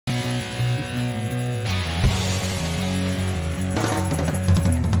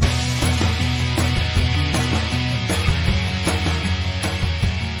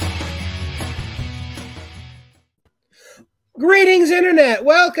Greetings, Internet!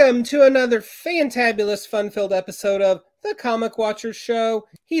 Welcome to another fantabulous, fun-filled episode of the Comic Watchers Show.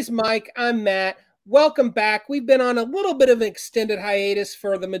 He's Mike, I'm Matt. Welcome back. We've been on a little bit of an extended hiatus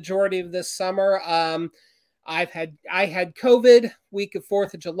for the majority of this summer. I had COVID week of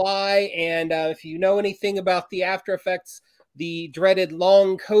 4th of July, and if you know anything about the after effects, the dreaded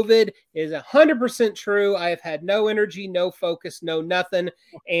long COVID is 100% true. I have had no energy, no focus, no nothing.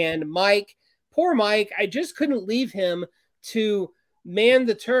 And Mike, poor Mike, I just couldn't leave him to man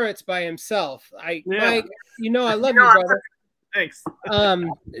the turrets by himself. Mike, you know I love you, brother. Thanks.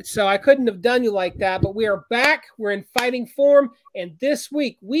 So I couldn't have done you like that, but we are back. We're in fighting form, and this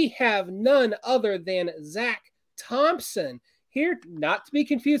week we have none other than Zac Thompson here, not to be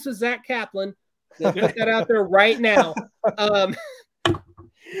confused with Zach Kaplan. Let's put that out there right now.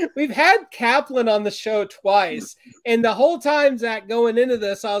 We've had Kaplan on the show twice, and the whole time, Zach, going into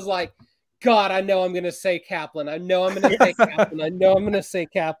this, I was like, God, I know I'm going to say Kaplan. I know I'm going to say Kaplan. I know I'm going to say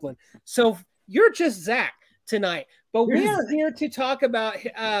Kaplan. So you're just Zach tonight. But we are here to talk about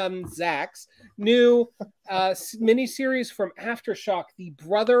Zac's new miniseries from AfterShock, The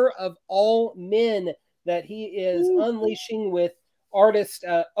Brother of All Men, that he is unleashing with artist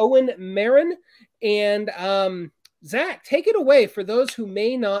Owen Marin. And Zac, take it away for those who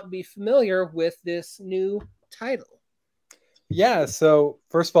may not be familiar with this new title. Yeah, so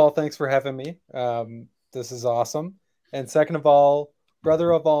first of all, thanks for having me. This is awesome. And second of all,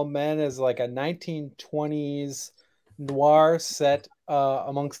 Brother of All Men is like a 1920s noir set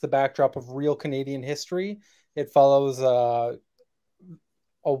amongst the backdrop of real Canadian history. It follows a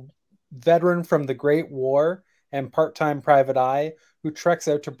veteran from the Great War and part-time private eye who treks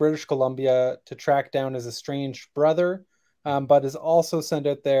out to British Columbia to track down his estranged brother, but is also sent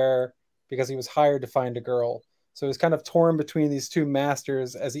out there because he was hired to find a girl. So he's kind of torn between these two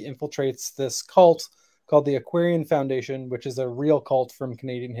masters as he infiltrates this cult called the Aquarian Foundation, which is a real cult from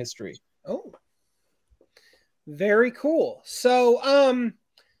Canadian history. Oh, very cool. So,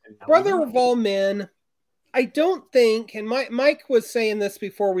 Brother of All Men, I don't think, and Mike was saying this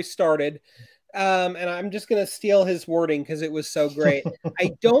before we started, and I'm just going to steal his wording because it was so great.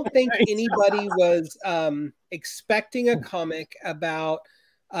 I don't think anybody was expecting a comic about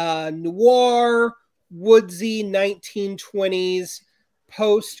noir, woodsy 1920s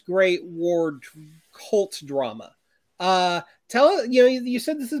post-Great War cult drama. You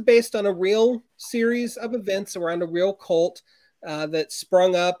said this is based on a real series of events around a real cult that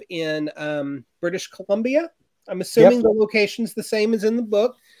sprung up in British Columbia. I'm assuming the location's the same as in the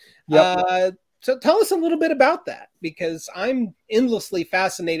book. Yep. So tell us a little bit about that, because I'm endlessly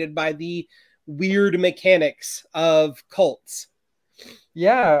fascinated by the weird mechanics of cults.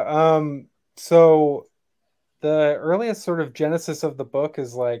 Yeah, so the earliest sort of genesis of the book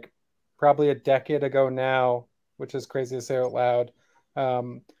is like probably a decade ago now, which is crazy to say out loud.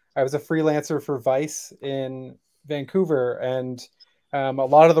 I was a freelancer for Vice in Vancouver, and a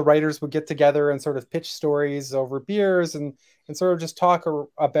lot of the writers would get together and sort of pitch stories over beers and sort of just talk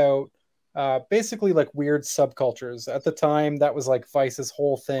about basically like weird subcultures. At the time, that was like Vice's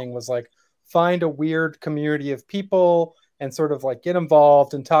whole thing, was like find a weird community of people and sort of like get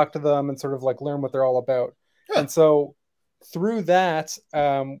involved and talk to them and sort of like learn what they're all about. Huh. And so through that,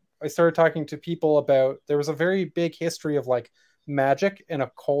 I started talking to people about, there was a very big history of like magic and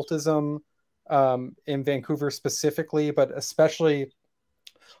occultism in Vancouver specifically, but especially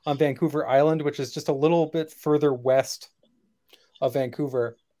on Vancouver Island, which is just a little bit further west of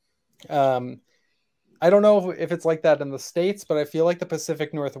Vancouver. I don't know if it's like that in the States, but I feel like the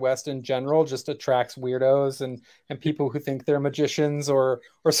Pacific Northwest in general just attracts weirdos and people who think they're magicians or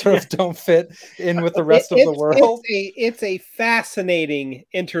sort of don't fit in with the rest of the world. It's a fascinating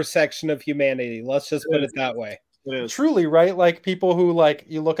intersection of humanity. Let's just put it that way. Truly, right? Like people who like,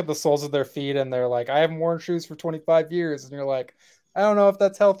 you look at the soles of their feet and they're like, I haven't worn shoes for 25 years. And you're like, I don't know if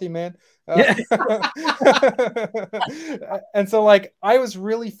that's healthy, man. And so like, I was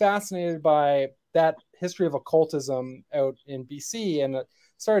really fascinated by that history of occultism out in BC and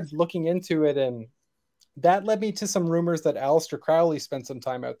started looking into it. And that led me to some rumors that Aleister Crowley spent some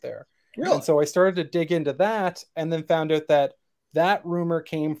time out there. Really? And so I started to dig into that and then found out that that rumor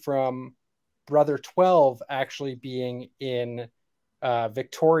came from Brother 12 actually being in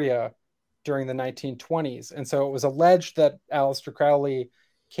Victoria during the 1920s. And so it was alleged that Aleister Crowley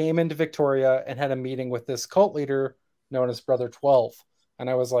came into Victoria and had a meeting with this cult leader known as Brother 12. And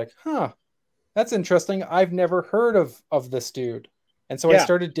I was like, huh, that's interesting. I've never heard of this dude. And so I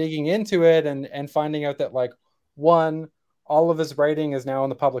started digging into it and finding out that, like, one, all of his writing is now in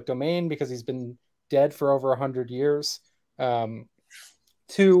the public domain because he's been dead for over 100 years.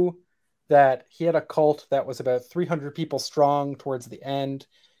 Two, that he had a cult that was about 300 people strong towards the end,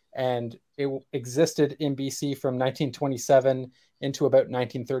 and it existed in BC from 1927 into about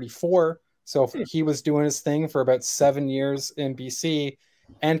 1934. So he was doing his thing for about 7 years in BC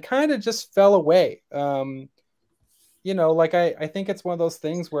and kind of just fell away. Like I think it's one of those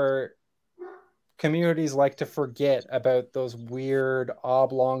things where communities like to forget about those weird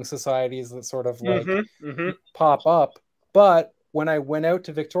oblong societies that sort of like pop up. But when I went out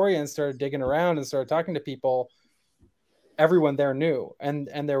to Victoria and started digging around and started talking to people, everyone there knew. And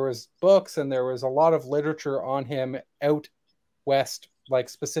there was books and there was a lot of literature on him out west, like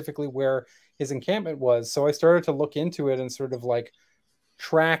specifically where his encampment was. So I started to look into it and sort of like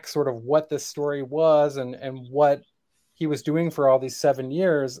track sort of what this story was and what he was doing for all these 7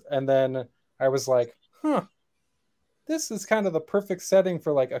 years. And then I was like, this is kind of the perfect setting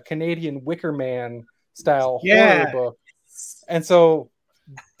for like a Canadian Wicker Man style horror book. And so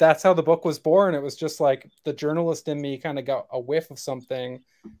that's how the book was born. It was just like the journalist in me kind of got a whiff of something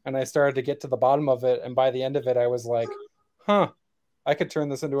and I started to get to the bottom of it. And by the end of it, I was like, I could turn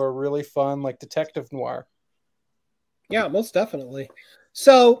this into a really fun, like detective noir. Yeah, most definitely.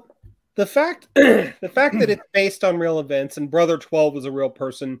 So the fact that it's based on real events and Brother 12 was a real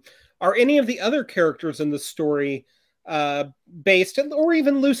person, are any of the other characters in the story based or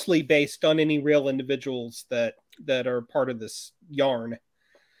even loosely based on any real individuals that are part of this yarn?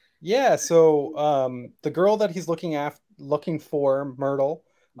 Yeah, so the girl that he's looking for, Myrtle,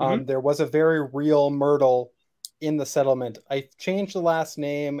 there was a very real Myrtle in the settlement. I changed the last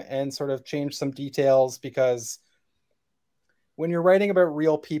name and sort of changed some details because when you're writing about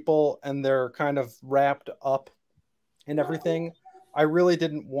real people and they're kind of wrapped up in everything, I really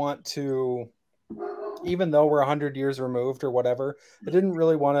didn't want to, even though we're 100 years removed or whatever, I didn't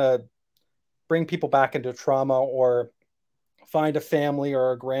really want to bring people back into trauma or find a family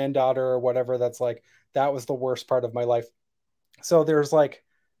or a granddaughter or whatever that's like, that was the worst part of my life. So there's like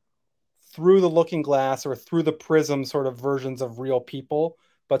through the looking glass or through the prism sort of versions of real people,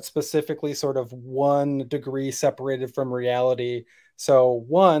 but specifically sort of 1 degree separated from reality. So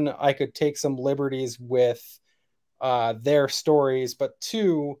 1, I could take some liberties with their stories, but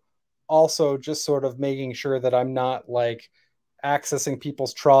 2, also just sort of making sure that I'm not like accessing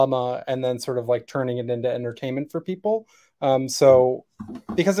people's trauma and then sort of like turning it into entertainment for people. So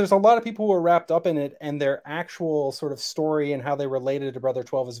because there's a lot of people who are wrapped up in it and their actual sort of story and how they related to Brother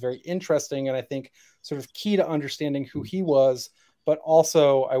 12 is very interesting. And I think sort of key to understanding who he was, but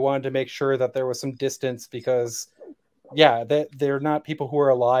also I wanted to make sure that there was some distance because they're not people who are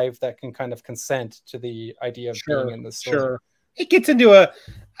alive that can kind of consent to the idea of being in this story. Sure. It gets into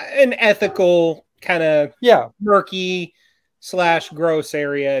an ethical kind of murky / gross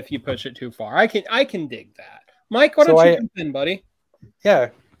area if you push it too far. I can dig that. Mike, why don't you jump in, buddy?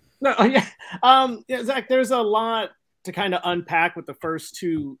 Yeah. No, Zach, there's a lot to kind of unpack with the first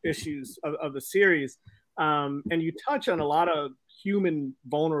 2 issues of the series. And you touch on a lot of human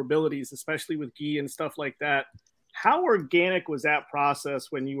vulnerabilities, especially with Guy and stuff like that. How organic was that process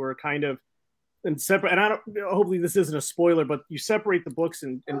when you were kind of separate? And I don't, hopefully this isn't a spoiler, but you separate the books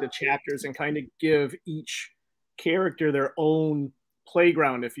into chapters and kind of give each character their own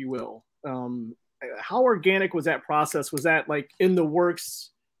playground, if you will. How organic was that process? Was that like in the works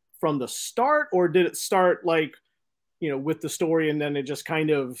from the start, or did it start like, with the story and then it just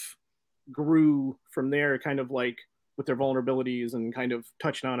kind of grew from there, kind of like with their vulnerabilities and kind of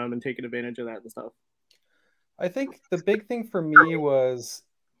touching on them and taking advantage of that and stuff? I think the big thing for me was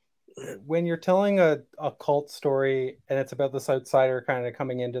when you're telling a cult story and it's about this outsider kind of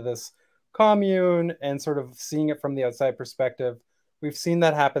coming into this commune and sort of seeing it from the outside perspective. We've seen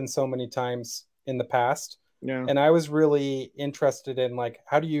that happen so many times in the past. Yeah. And I was really interested in like,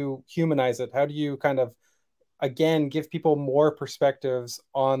 how do you humanize it? How do you kind of, again, give people more perspectives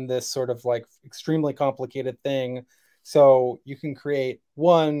on this sort of like extremely complicated thing? So you can create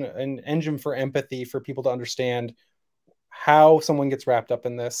an engine for empathy for people to understand how someone gets wrapped up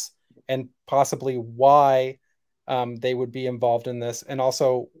in this and possibly why they would be involved in this and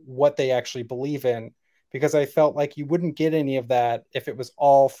also what they actually believe in. Because I felt like you wouldn't get any of that if it was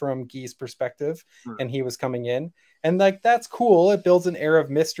all from Guy's perspective and he was coming in. And like, that's cool. It builds an air of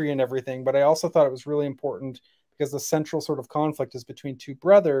mystery and everything. But I also thought it was really important because the central sort of conflict is between 2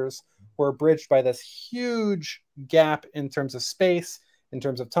 brothers who are bridged by this huge gap in terms of space, in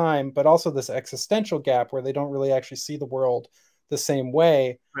terms of time, but also this existential gap where they don't really actually see the world the same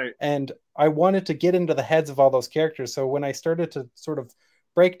way. Right. And I wanted to get into the heads of all those characters. So when I started to sort of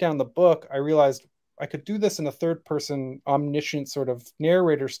break down the book, I realized I could do this in a 3rd person omniscient sort of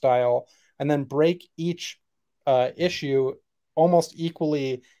narrator style and then break each issue almost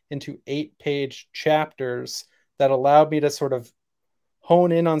equally into 8-page chapters that allowed me to sort of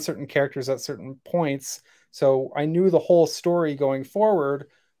hone in on certain characters at certain points. So I knew the whole story going forward,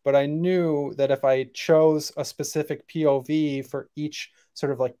 but I knew that if I chose a specific POV for each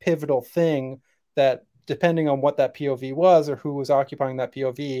sort of like pivotal thing, that depending on what that POV was or who was occupying that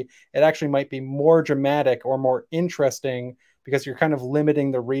POV, it actually might be more dramatic or more interesting, because you're kind of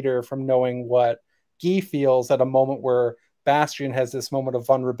limiting the reader from knowing what Guy feels at a moment where Bastian has this moment of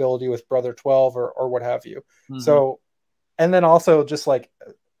vulnerability with Brother 12 or what have you. Mm-hmm. So, and then also just like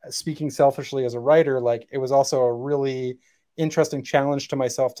speaking selfishly as a writer, like it was also a really interesting challenge to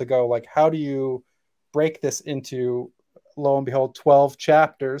myself to go like, how do you break this into, lo and behold, 12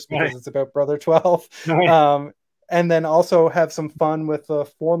 chapters, because it's about Brother 12. And then also have some fun with the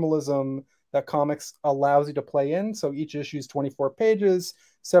formalism that comics allows you to play in. So each issue is 24 pages,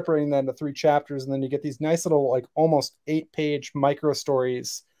 separating that into 3 chapters. And then you get these nice little, like almost 8-page micro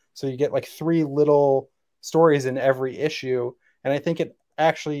stories. So you get like 3 little stories in every issue. And I think it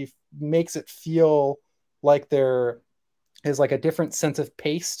actually makes it feel like there is like a different sense of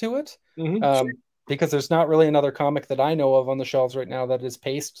pace to it. Mm-hmm. Because there's not really another comic that I know of on the shelves right now that is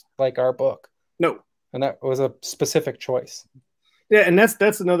paced like our book. No. And that was a specific choice. Yeah, and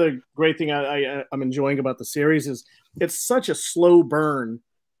that's another great thing I'm enjoying about the series is it's such a slow burn.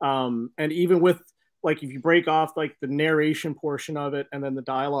 And even with, like, if you break off like the narration portion of it and then the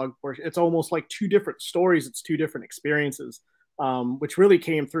dialogue portion, it's almost like 2 different stories. It's 2 different experiences, which really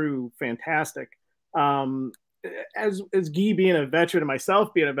came through fantastic. As Guy being a veteran and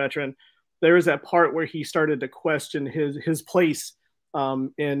myself being a veteran, there is that part where he started to question his place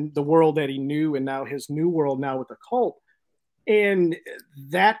in the world that he knew, and now his new world now with the cult. And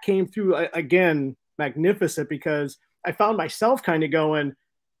that came through, again, magnificent, because I found myself kind of going,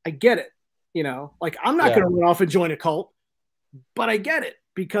 I get it. You know, like, I'm not going to run off and join a cult, but I get it,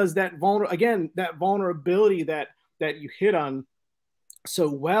 because that vulnerability that you hit on so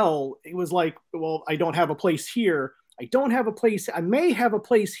well, it was like, well, I don't have a place here. I don't have a place. I may have a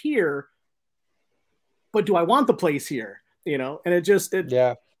place here, but do I want the place here? You know, and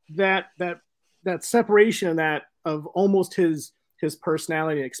that separation of almost his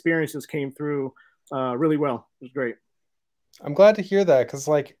personality and experiences came through really well. It was great. I'm glad to hear that, because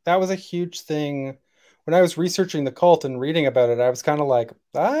like that was a huge thing when I was researching the cult and reading about it. I was kind of like,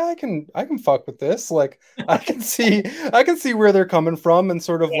 I can fuck with this. Like I can see where they're coming from and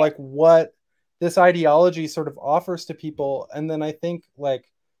sort of like what this ideology sort of offers to people. And then I think, like,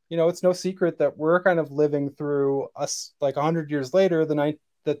 you know, it's no secret that we're kind of living through us, like 100 years later, the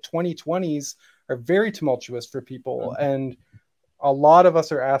 2020s are very tumultuous for people. Mm-hmm. And a lot of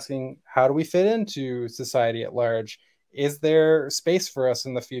us are asking, how do we fit into society at large? Is there space for us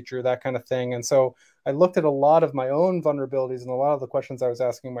in the future? That kind of thing. And so I looked at a lot of my own vulnerabilities and a lot of the questions I was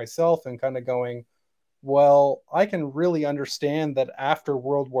asking myself and kind of going, well, I can really understand that after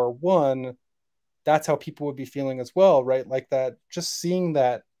World War I, that's how people would be feeling as well, right? Like that, just seeing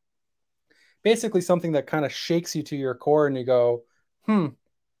that, basically something that kind of shakes you to your core and you go,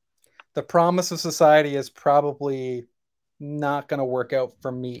 the promise of society is probably not going to work out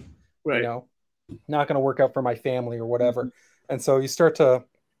for me, right? You know, not going to work out for my family or whatever. Mm-hmm. And so you start to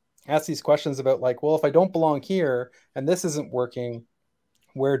ask these questions about like, well, if I don't belong here and this isn't working,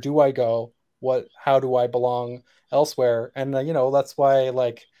 where do I go? How do I belong elsewhere? And, you know, that's why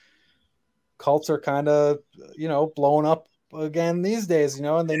like cults are kind of, you know, blowing up again these days, you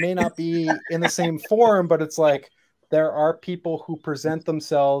know, and they may not be in the same form, but it's like there are people who present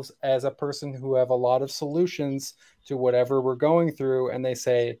themselves as a person who have a lot of solutions to whatever we're going through, and they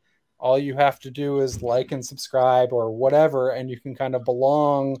say all you have to do is like and subscribe or whatever, and you can kind of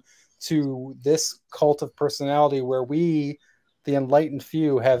belong to this cult of personality where we, the enlightened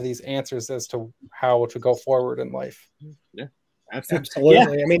few, have these answers as to how to go forward in life. Yeah,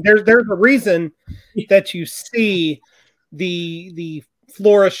 absolutely. Yeah. I mean, there's a reason that you see the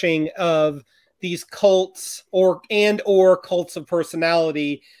flourishing of these cults or cults of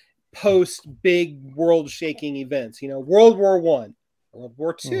personality post big world shaking events. You know, World War I, World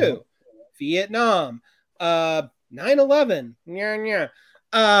War II, mm-hmm. Vietnam, 9/11,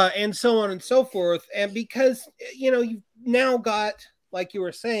 and so on and so forth. And because, you know, you've now got, like you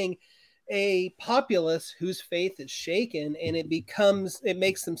were saying, a populace whose faith is shaken, and it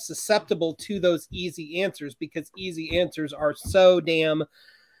makes them susceptible to those easy answers, because easy answers are so damn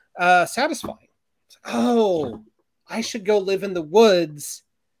satisfying. It's like, oh, I should go live in the woods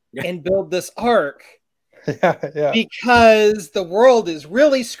and build this ark. Yeah. Because the world is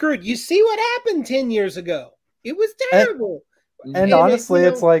really screwed. You see what happened 10 years ago. It was terrible. And honestly,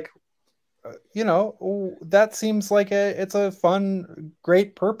 it's like you know, that seems like it's a fun,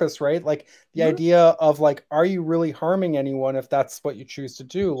 great purpose, right? Like the idea of like, are you really harming anyone if that's what you choose to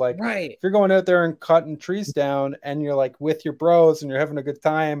do? Like, Right. if you're going out there and cutting trees down and you're like with your bros and you're having a good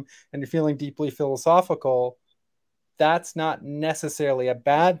time and you're feeling deeply philosophical, that's not necessarily a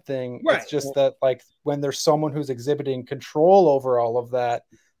bad thing. Right. It's just that like when there's someone who's exhibiting control over all of that,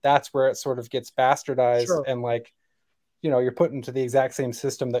 that's where it sort of gets bastardized. Sure. And like, you know, you're put into the exact same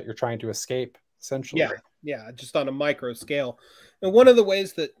system that you're trying to escape, essentially. Yeah, just on a micro scale. And one of the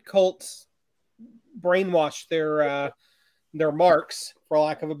ways that cults brainwash their marks, for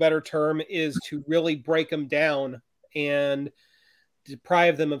lack of a better term, is to really break them down and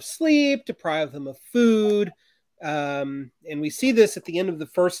deprive them of sleep, deprive them of food. And we see this at the end of the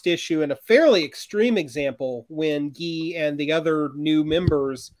first issue in a fairly extreme example when Guy and the other new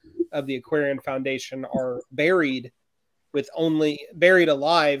members of the Aquarian Foundation are buried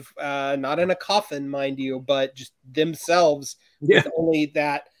alive, not in a coffin, mind you, but just themselves with only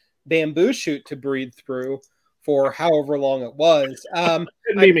that bamboo shoot to breathe through for however long it was. I'm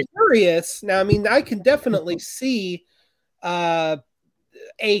curious now. I mean, I can definitely see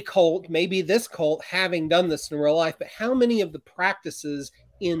a cult, maybe this cult, having done this in real life, but how many of the practices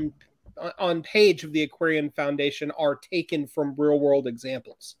on page of the Aquarian Foundation are taken from real world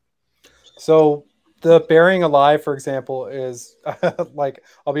examples? So the burying alive, for example, is like,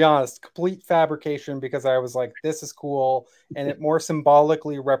 I'll be honest, complete fabrication, because I was like, this is cool. And it more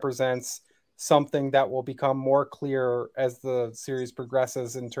symbolically represents something that will become more clear as the series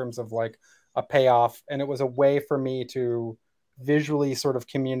progresses in terms of like a payoff. And it was a way for me to visually sort of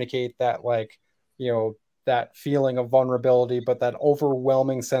communicate that, like, you know, that feeling of vulnerability, but that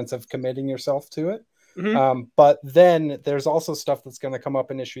overwhelming sense of committing yourself to it. But then there's also stuff that's going to come up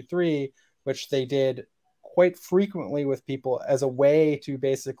in issue 3, which they did quite frequently with people as a way to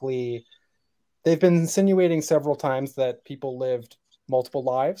basically, they've been insinuating several times that people lived multiple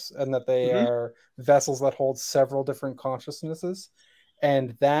lives and that they are vessels that hold several different consciousnesses.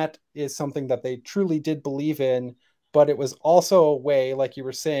 And that is something that they truly did believe in. But it was also a way, like you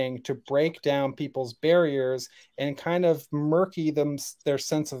were saying, to break down people's barriers and kind of murky their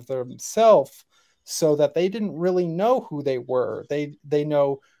sense of themselves, so that they didn't really know who they were. They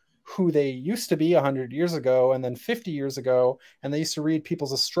know who they used to be 100 years ago and then 50 years ago, and they used to read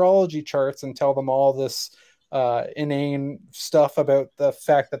people's astrology charts and tell them all this inane stuff about the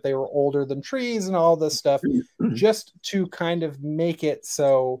fact that they were older than trees and all this stuff, just to kind of make it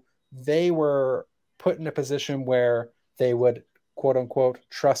so they were put in a position where they would, quote unquote,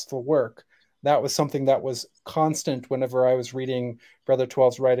 trust the work. That was something that was constant whenever I was reading Brother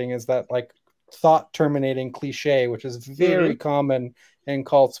 12's writing, is that like thought terminating cliche, which is very common in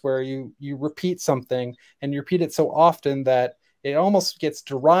cults, where you repeat something and you repeat it so often that it almost gets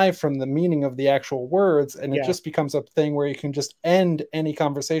derived from the meaning of the actual words, and it just becomes a thing where you can just end any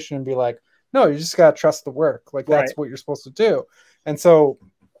conversation and be like, no, you just got to trust the work. Like, that's what you're supposed to do. And so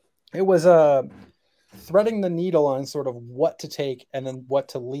it was threading the needle on sort of what to take and then what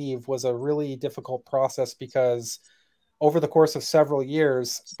to leave was a really difficult process, because over the course of several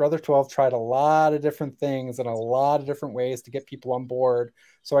years, Brother 12 tried a lot of different things and a lot of different ways to get people on board.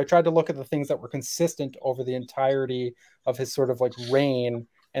 So I tried to look at the things that were consistent over the entirety of his sort of like reign,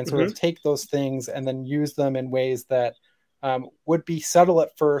 and sort of take those things and then use them in ways that would be subtle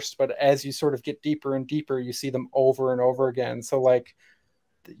at first, but as you sort of get deeper and deeper, you see them over and over again. So like,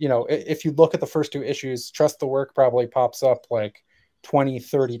 you know, if you look at the first 2 issues, trust the work probably pops up like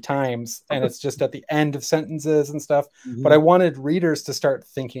 20-30 times, and it's just at the end of sentences and stuff. But I wanted readers to start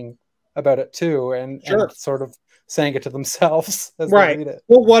thinking about it too, and sort of saying it to themselves as they read it.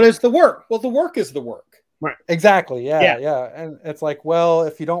 Well, what is the work? Well, the work is the work. Right. Exactly. Yeah. And it's like, well,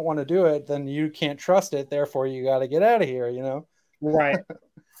 if you don't want to do it, then you can't trust it. Therefore, you got to get out of here, you know? Right.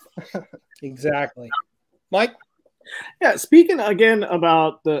 Exactly. Mike? Yeah. Speaking again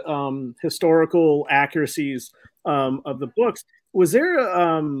about the historical accuracies of the books, was there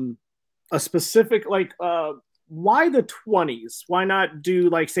a specific, like, why the 20s? Why not do,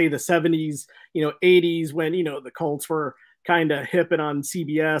 like, say, the 70s, 80s, when, the cults were kind of hipping on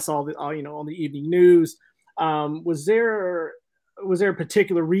CBS, all the evening news? Was there a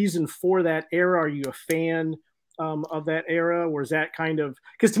particular reason for that era? Are you a fan of that era? Or is that kind of,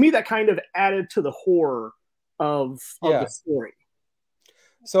 because to me that kind of added to the horror of the story?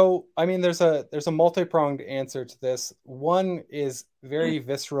 So, I mean, there's a multi-pronged answer to this. One is very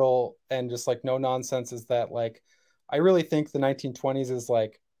visceral and just like no nonsense, is that like, I really think the 1920s is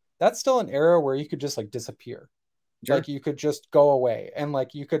like, that's still an era where you could just like disappear. Sure. Like you could just go away, and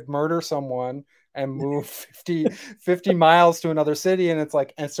like you could murder someone and move 50 miles to another city, and it's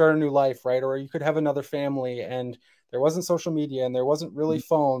like, and start a new life, right? Or you could have another family, and there wasn't social media, and there wasn't really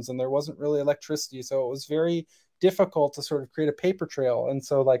phones, and there wasn't really electricity. So it was very difficult to sort of create a paper trail. And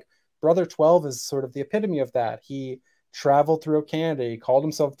so like Brother 12 is sort of the epitome of that. He traveled throughout Canada. He called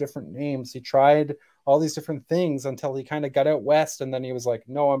himself different names. He tried all these different things until he kind of got out west. And then he was like,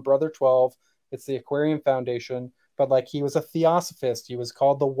 no, I'm Brother 12. It's the Aquarium Foundation. But like he was a theosophist. He was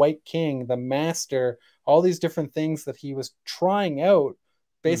called the White King, the Master, all these different things that he was trying out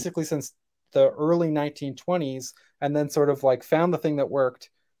basically since the early 1920s, and then sort of like found the thing that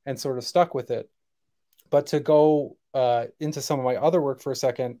worked and sort of stuck with it. But to go into some of my other work for a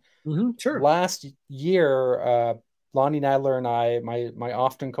second, sure. Last year, Lonnie Nadler and I, my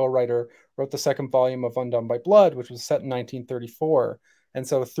often co-writer, wrote the second volume of Undone by Blood, which was set in 1934. And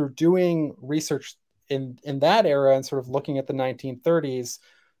so through doing research in that era and sort of looking at the 1930s,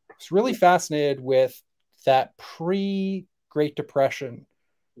 I was really fascinated with that pre-Great Depression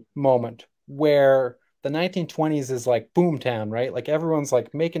moment where the 1920s is like boomtown, right? Like everyone's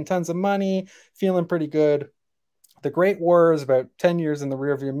like making tons of money, feeling pretty good. The Great War is about 10 years in the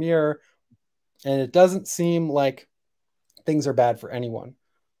rearview mirror, and it doesn't seem like things are bad for anyone.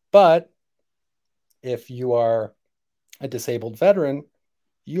 But if you are a disabled veteran,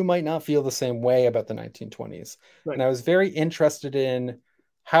 you might not feel the same way about the 1920s. Right. And I was very interested in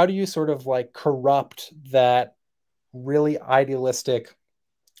how do you sort of like corrupt that really idealistic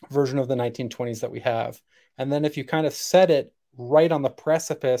version of the 1920s that we have. And then if you kind of set it right on the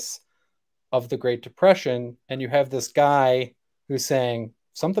precipice of the Great Depression, and you have this guy who's saying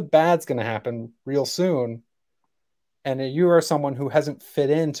something bad's going to happen real soon, and you are someone who hasn't fit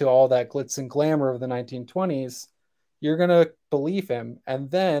into all that glitz and glamour of the 1920s, you're going to believe him. And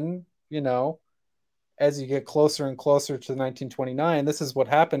then, you know, as you get closer and closer to 1929, this is what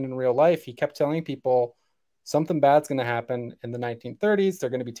happened in real life. He kept telling people something bad's going to happen in the 1930s. They're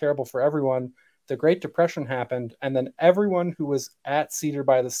going to be terrible for everyone. The Great Depression happened. And then everyone who was at Cedar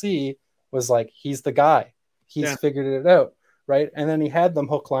by the Sea was like, he's the guy. He's figured it out. Right. And then he had them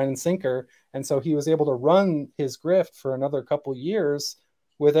hook, line, and sinker. And so he was able to run his grift for another couple years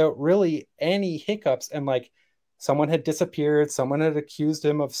without really any hiccups. And like someone had disappeared. Someone had accused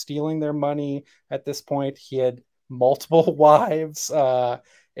him of stealing their money at this point. He had multiple wives.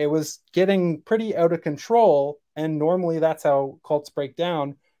 It was getting pretty out of control. And normally that's how cults break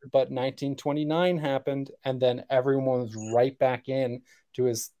down. But 1929 happened. And then everyone was right back in to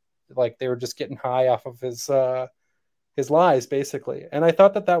his, like they were just getting high off of his lies, basically. And I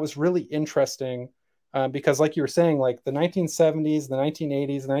thought that that was really interesting because like you were saying, like the 1970s, the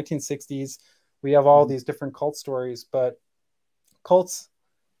 1980s, the 1960s, we have all these different cult stories, but cults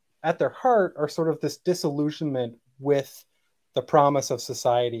at their heart are sort of this disillusionment with the promise of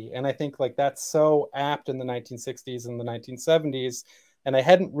society. And I think like that's so apt in the 1960s and the 1970s. And I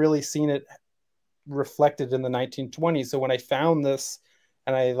hadn't really seen it reflected in the 1920s. So when I found this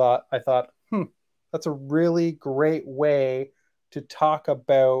and I thought, that's a really great way to talk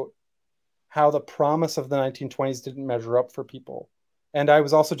about how the promise of the 1920s didn't measure up for people. And I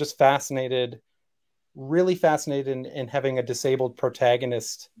was also just really fascinated in having a disabled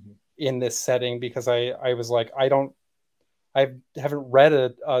protagonist in this setting, because I was like, I haven't read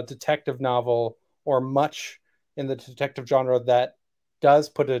a detective novel or much in the detective genre that does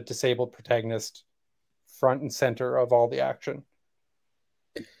put a disabled protagonist front and center of all the action.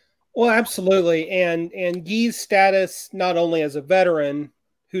 Well, absolutely. And Guy's status, not only as a veteran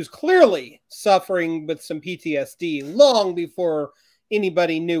who's clearly suffering with some PTSD long before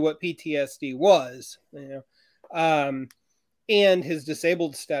anybody knew what PTSD was, you know, and his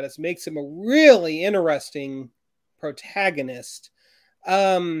disabled status makes him a really interesting protagonist.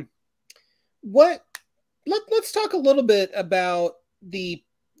 Let's talk a little bit about the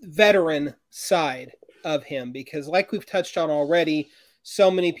veteran side of him, because like we've touched on already,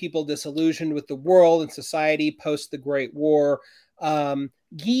 so many people disillusioned with the world and society post the Great War.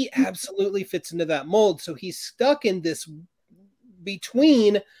 Guy absolutely fits into that mold. So he's stuck in this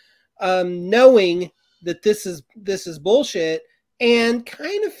between knowing that this is bullshit and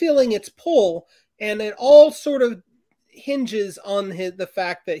kind of feeling its pull. And it all sort of hinges on the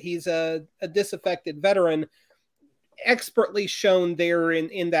fact that he's a disaffected veteran, expertly shown there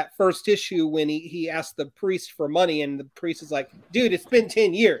in that first issue when he asked the priest for money, and the priest is like, dude, it's been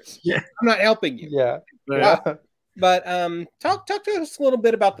 10 years. I'm not helping you. Wow. But talk to us a little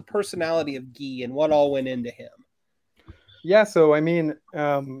bit about the personality of Guy and what all went into him. Yeah, so I mean,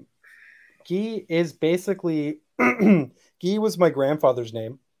 Guy is basically Guy was my grandfather's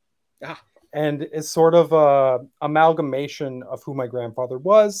name. and is sort of a amalgamation of who my grandfather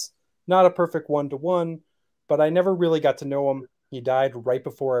was. Not a perfect one-to-one, but I never really got to know him. He died right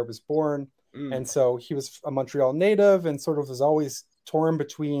before I was born. And so he was a Montreal native and sort of was always torn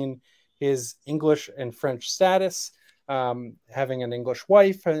between his English and French status, having an English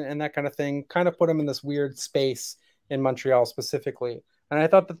wife and that kind of thing, kind of put him in this weird space in Montreal specifically. And I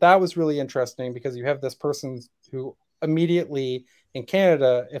thought that that was really interesting because you have this person who immediately in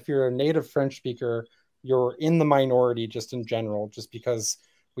Canada, if you're a native French speaker, you're in the minority just in general, just because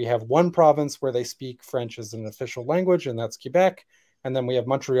we have one province where they speak French as an official language, and that's Quebec. And then we have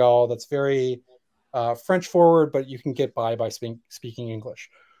Montreal that's very French forward, but you can get by speaking English.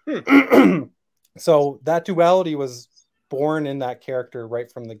 So that duality was born in that character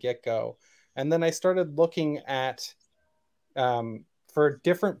right from the get-go. And then I started looking at, for a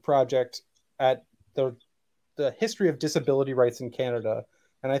different project, at the history of disability rights in Canada.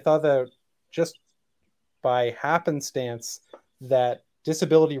 And I thought that just by happenstance that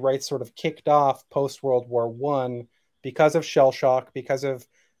disability rights sort of kicked off post-World War I because of shell shock, because of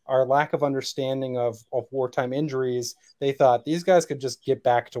our lack of understanding of wartime injuries. They thought these guys could just get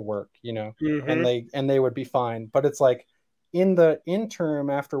back to work, you know, and they would be fine. But it's like in the interim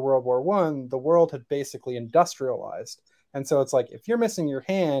after World War I, the world had basically industrialized. And so it's like, if you're missing your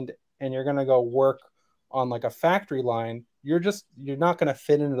hand and you're going to go work on like a factory line, you're not going to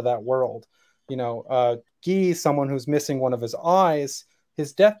fit into that world. You know, Guy, someone who's missing one of his eyes,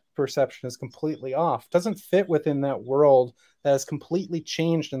 his depth perception is completely off, doesn't fit within that world that has completely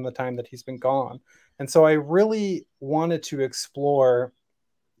changed in the time that he's been gone. And so I really wanted to explore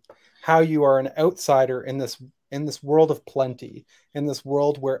how you are an outsider in this world of plenty, in this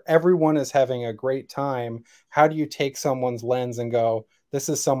world where everyone is having a great time. How do you take someone's lens and go, this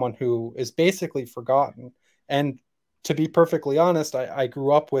is someone who is basically forgotten? And to be perfectly honest, I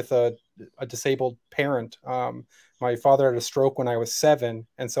grew up with a disabled parent. My father had a stroke when I was 7.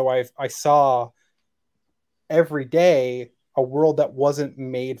 And so I saw every day a world that wasn't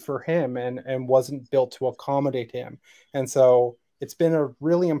made for him and wasn't built to accommodate him. And so it's been a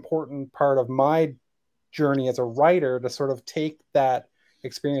really important part of my journey as a writer to sort of take that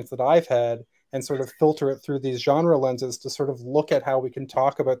experience that I've had and sort of filter it through these genre lenses to sort of look at how we can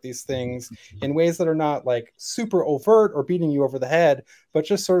talk about these things in ways that are not like super overt or beating you over the head, but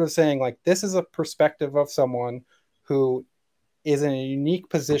just sort of saying like, this is a perspective of someone who is in a unique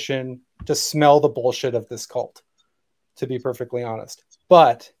position to smell the bullshit of this cult, to be perfectly honest,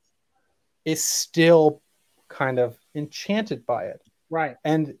 but is still kind of enchanted by it. Right.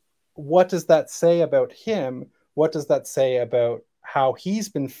 And what does that say about him? What does that say about how he's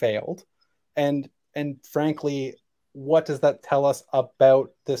been failed? And frankly, what does that tell us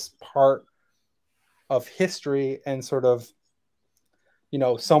about this part of history and sort of, you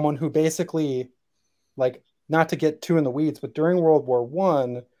know, someone who basically, like, not to get too in the weeds, but during World War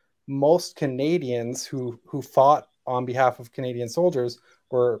I, most Canadians who fought on behalf of Canadian soldiers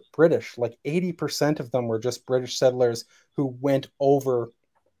were British. Like 80% of them were just British settlers who went over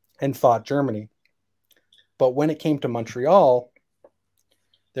and fought Germany. But when it came to Montreal,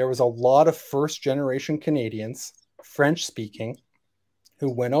 there was a lot of first-generation Canadians, French-speaking,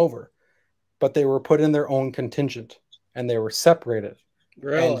 who went over. But they were put in their own contingent, and they were separated.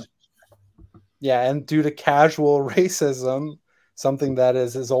 Really? And due to casual racism, something that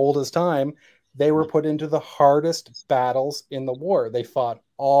is as old as time, they were put into the hardest battles in the war. They fought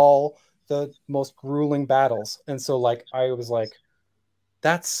all the most grueling battles. And so, like, I was like,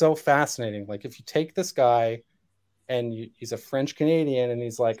 that's so fascinating. Like, if you take this guy and he's a French Canadian and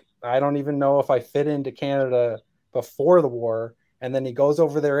he's like, I don't even know if I fit into Canada before the war. And then he goes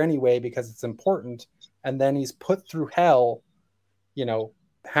over there anyway because it's important. And then he's put through hell, you know,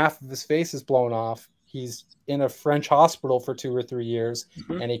 half of his face is blown off. He's in a French hospital for 2 or 3 years,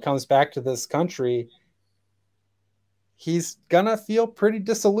 and he comes back to this country. He's gonna feel pretty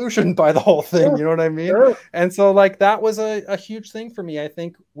disillusioned by the whole thing. You know what I mean? Sure. And so, like, that was a huge thing for me. I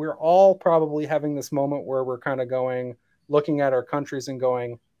think we're all probably having this moment where we're kind of going, looking at our countries and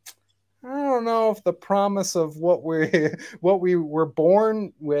going, I don't know if the promise of what we were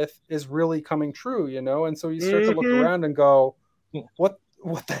born with is really coming true, you know? And so you start to look around and go, what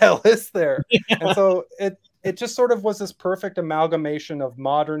the hell is there? And so it just sort of was this perfect amalgamation of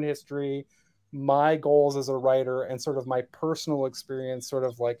modern history, my goals as a writer, and sort of my personal experience sort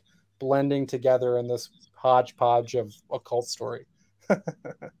of like blending together in this hodgepodge of a cult story.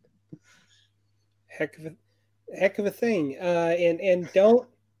 Heck of a thing. And don't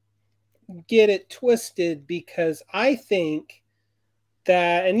get it twisted, because I think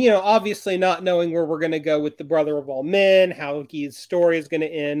that, and, you know, obviously not knowing where we're going to go with the Brother of All Men, how Guy's story is going to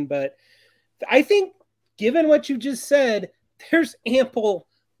end, but I think, given what you just said, there's ample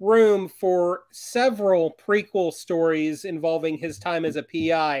room for several prequel stories involving his time as a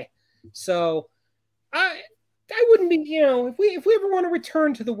PI. So I wouldn't be, if we ever want to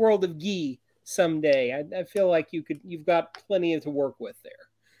return to the world of Guy someday, I feel like you've got plenty to work with there.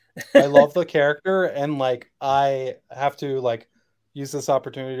 I love the character, and like I have to like use this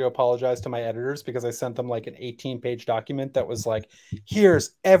opportunity to apologize to my editors because I sent them like an 18-page document that was like,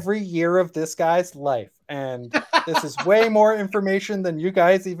 here's every year of this guy's life, and this is way more information than you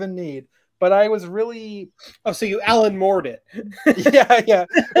guys even need. But I was really so you Alan Moore'd it. yeah.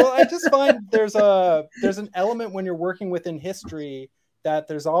 Well, I just find there's an element when you're working within history that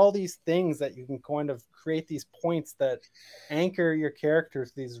there's all these things that you can kind of create these points that anchor your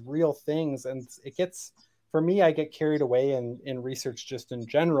characters, these real things. And it gets, for me, I get carried away in research just in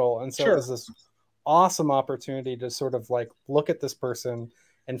general. And so it was this awesome opportunity to sort of like look at this person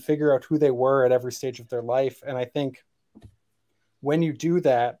and figure out who they were at every stage of their life. And I think when you do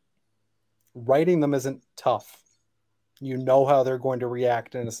that, writing them isn't tough. You know how they're going to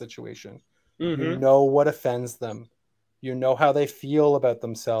react in a situation. Mm-hmm. You know what offends them. You know how they feel about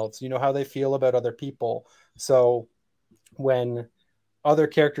themselves. You know how they feel about other people. So when other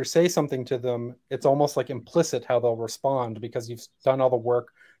characters say something to them, it's almost like implicit how they'll respond because you've done all the work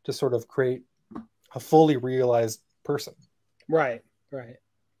to sort of create a fully realized person. Right.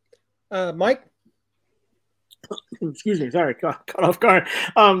 Mike? Excuse me. Sorry, caught off guard.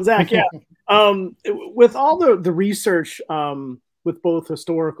 Zach, yeah. With all the research with both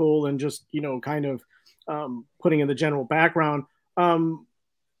historical and just, kind of putting in the general background,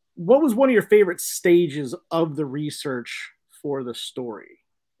 what was one of your favorite stages of the research for the story?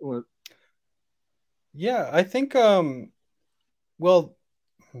 Yeah, I think, well,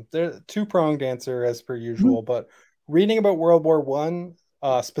 there's a two-pronged answer as per usual, but reading about World War One,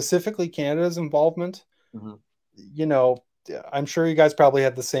 specifically Canada's involvement, I'm sure you guys probably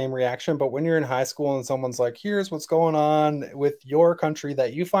had the same reaction, but when you're in high school and someone's like, here's what's going on with your country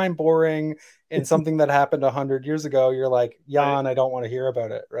that you find boring and something that happened 100 years ago, you're like, yawn, I don't want to hear about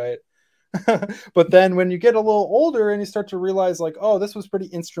it, right? But then when you get a little older and you start to realize like, oh, this was pretty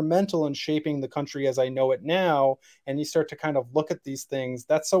instrumental in shaping the country as I know it now, and you start to kind of look at these things,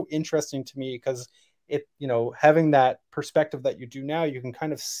 that's so interesting to me because it, having that perspective that you do now, you can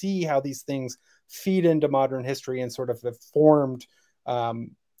kind of see how these things feed into modern history and sort of have formed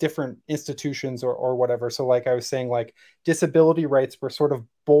different institutions or whatever. So like I was saying, like disability rights were sort of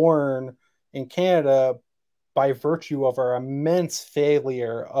born in Canada by virtue of our immense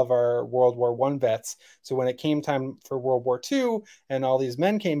failure of our World War I vets. So when it came time for World War II and all these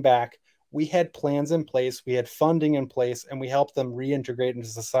men came back, we had plans in place, we had funding in place, and we helped them reintegrate into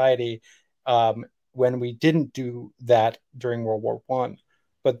society when we didn't do that during World War I.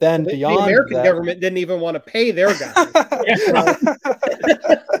 But then beyond the American government didn't even want to pay their guys.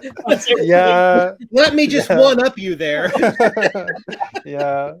 Yeah. Let me just one up you there.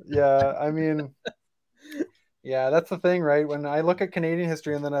 Yeah. I mean, yeah, that's the thing, right? When I look at Canadian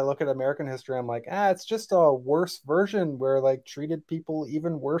history and then I look at American history, I'm like, it's just a worse version where like treated people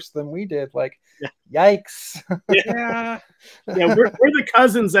even worse than we did. Like, yikes. Yeah. Yeah, we're the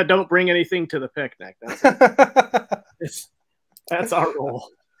cousins that don't bring anything to the picnic. That's our role.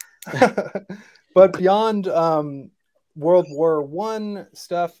 But beyond World War I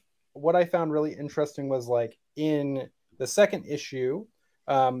stuff, what I found really interesting was like in the second issue,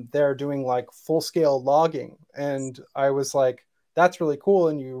 they're doing like full-scale logging, and I was like, that's really cool.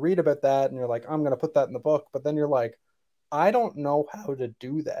 And you read about that and you're like, I'm going to put that in the book. But then you're like, I don't know how to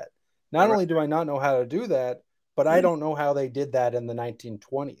do that. Not only do I not know how to do that, but I don't know how they did that in the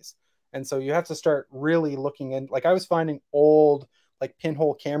 1920s. And so you have to start really looking in. Like I was finding old like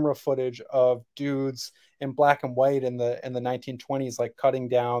pinhole camera footage of dudes in black and white in the 1920s, like cutting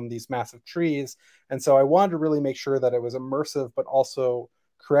down these massive trees. And so I wanted to really make sure that it was immersive, but also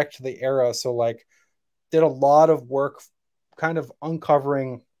correct to the era. So like did a lot of work kind of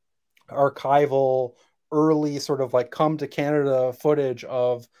uncovering archival early sort of like come to Canada footage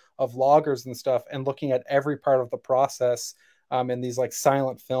of loggers and stuff, and looking at every part of the process in these like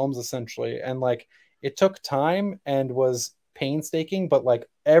silent films essentially. And like it took time and was painstaking, but like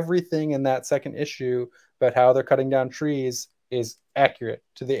everything in that second issue about how they're cutting down trees is accurate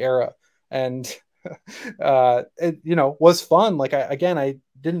to the era. And it was fun. Like I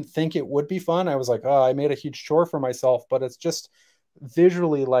didn't think it would be fun. I was like, oh, I made a huge chore for myself, but it's just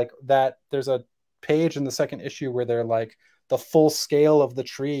visually like that. There's a page in the second issue where they're like the full scale of the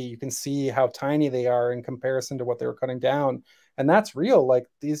tree. You can see how tiny they are in comparison to what they were cutting down. And that's real. Like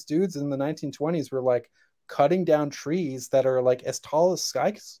these dudes in the 1920s were like cutting down trees that are like as tall as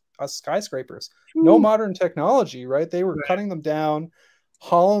skyscrapers. No modern technology, right? They were cutting them down,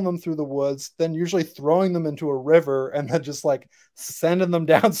 hauling them through the woods, then usually throwing them into a river, and then just like sending them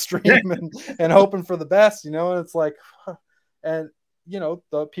downstream and hoping for the best, you know. And it's like, and you know,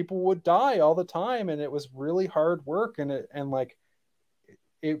 the people would die all the time, and it was really hard work, and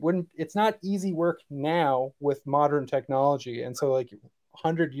it's not easy work now with modern technology. And so like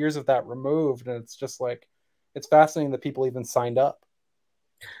 100 years of that removed, and it's just like, it's fascinating that people even signed up,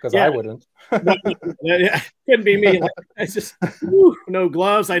 because I wouldn't. Couldn't be me. Like, I just no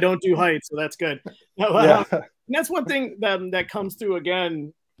gloves. I don't do heights, so that's good. And that's one thing that comes through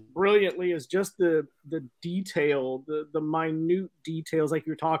again brilliantly, is just the detail, the minute details, like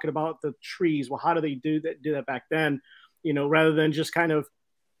you're talking about the trees. Well, how do they do that back then? You know, rather than just kind of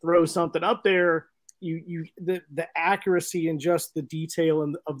throw something up there, the accuracy and just the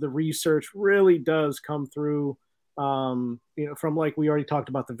detail of the research really does come through. You know, from, like we already talked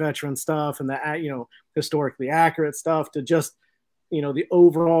about, the veteran stuff and the, you know, historically accurate stuff, to just, you know, the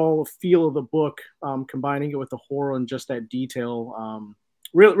overall feel of the book, combining it with the horror and just that detail,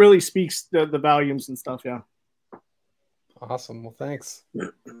 really speaks the volumes and stuff. Yeah. Awesome. Well, thanks.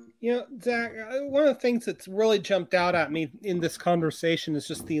 You know, Zach, one of the things that's really jumped out at me in this conversation is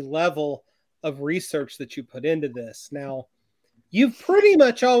just the level of research that you put into this. Now, you've pretty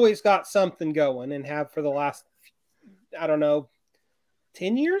much always got something going, and have for the last, I don't know,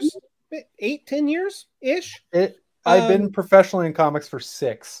 10 years, 10 years ish. I've been professionally in comics for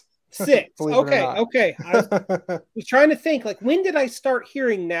 6. Okay. I was trying to think, like, when did I start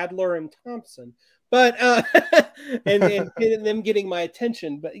hearing Nadler and Thompson? But and them getting my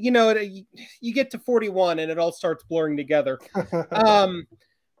attention. But you know, you get to 41 and it all starts blurring together.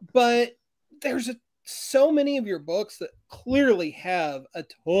 But there's so many of your books that clearly have a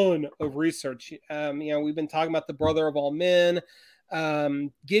ton of research. You know, we've been talking about The Brother of All Men,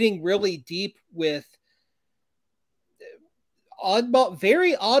 getting really deep with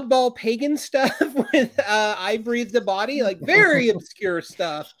very oddball pagan stuff with I Breathed a Body, like very obscure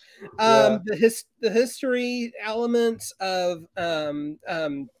stuff. The history elements of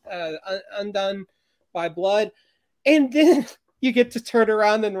Undone by Blood, and then you get to turn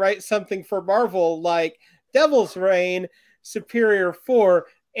around and write something for Marvel like Devil's Reign, Superior 4,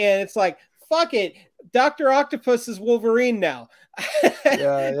 and it's like, fuck it, Dr. Octopus is Wolverine now.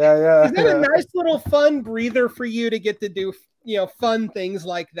 Yeah. Is that a nice little fun breather for you to get to do, you know, fun things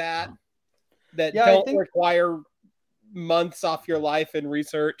like that don't require months off your life in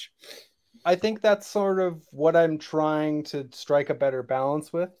research? I think that's sort of what I'm trying to strike a better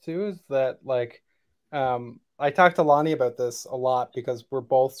balance with too, is that, like, I talked to Lonnie about this a lot, because we're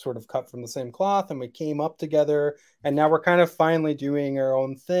both sort of cut from the same cloth, and we came up together, and now we're kind of finally doing our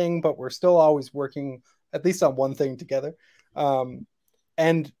own thing, but we're still always working at least on one thing together.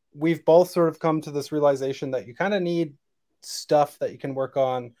 And we've both sort of come to this realization that you kind of need stuff that you can work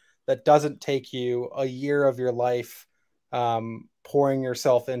on that doesn't take you a year of your life, pouring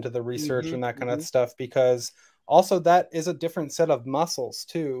yourself into the research and that kind of stuff, because also that is a different set of muscles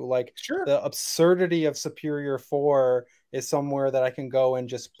too. Like, the absurdity of Superior 4 is somewhere that I can go and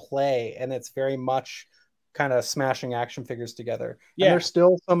just play, and it's very much kind of smashing action figures together. And there's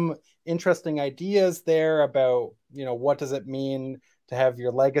still some interesting ideas there about, you know, what does it mean to have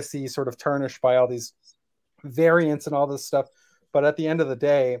your legacy sort of tarnished by all these variants and all this stuff. But at the end of the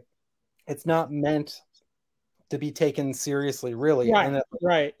day, it's not meant to be taken seriously, really. When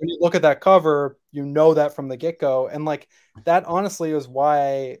you look at that cover, you know that from the get-go. And like, that honestly is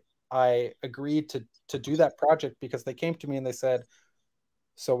why I agreed to do that project, because they came to me and they said,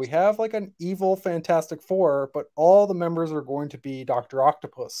 so we have like an evil Fantastic Four, but all the members are going to be Dr.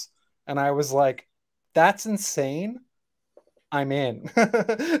 Octopus. And I was like, that's insane. I'm in.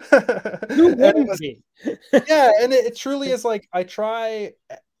 Who wouldn't be? Yeah, and it truly is. Like, I try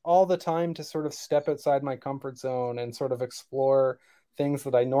all the time to sort of step outside my comfort zone and sort of explore things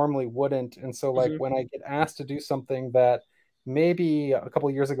that I normally wouldn't. And so, like, when I get asked to do something that maybe a couple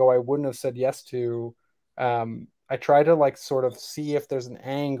of years ago I wouldn't have said yes to, I try to like sort of see if there's an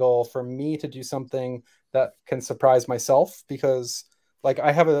angle for me to do something that can surprise myself, because like,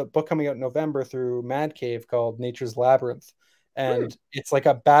 I have a book coming out in November through Mad Cave called Nature's Labyrinth, and it's like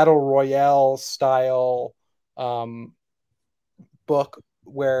a battle royale style book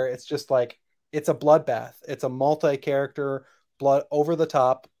where it's just like, it's a bloodbath. It's a multi-character blood over the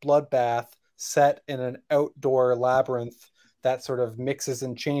top bloodbath set in an outdoor labyrinth that sort of mixes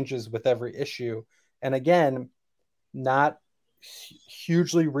and changes with every issue. And again, not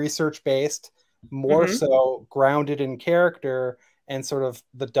hugely research based, more so grounded in character and sort of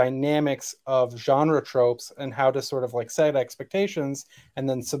the dynamics of genre tropes and how to sort of like set expectations and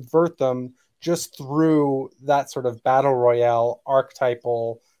then subvert them just through that sort of battle royale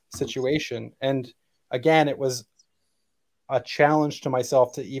archetypal situation. And again, it was a challenge to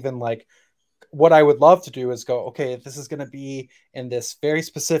myself to even like, what I would love to do is go, okay, this is going to be in this very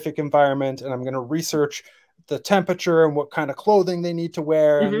specific environment, and I'm going to research the temperature and what kind of clothing they need to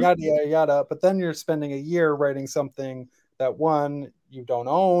wear and yada, yada, yada. But then you're spending a year writing something that, one, you don't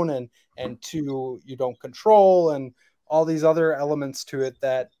own, and two, you don't control, and all these other elements to it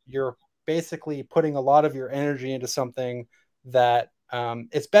that you're basically putting a lot of your energy into something that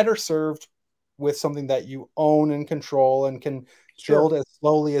it's better served with something that you own and control and can build as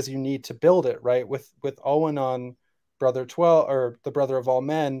slowly as you need to build it, right? With Owen on Brother 12, or The Brother of All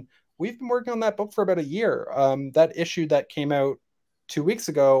Men, we've been working on that book for about a year. That issue that came out 2 weeks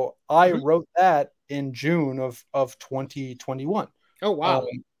ago, I wrote that in June of 2021. Oh, wow.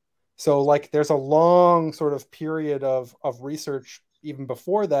 So like there's a long sort of period of research even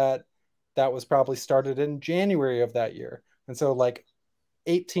before that was probably started in January of that year. And so like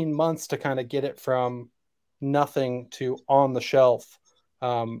 18 months to kind of get it from nothing to on the shelf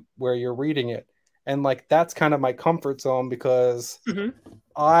where you're reading it. And like that's kind of my comfort zone, because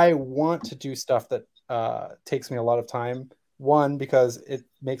I want to do stuff that takes me a lot of time. One, because it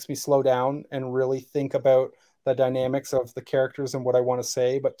makes me slow down and really think about the dynamics of the characters and what I want to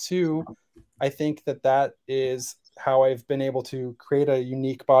say. But two, I think that is how I've been able to create a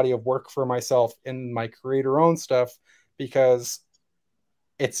unique body of work for myself in my creator-owned stuff, because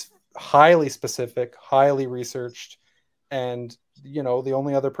it's highly specific, highly researched, and you know, the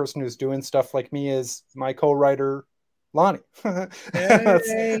only other person who's doing stuff like me is my co-writer Lonnie.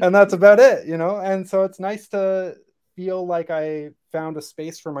 And that's about it, you know. And so it's nice to feel like I found a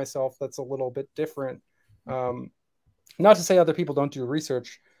space for myself that's a little bit different. Not to say other people don't do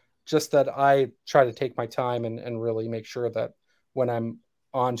research, just that I try to take my time and really make sure that when I'm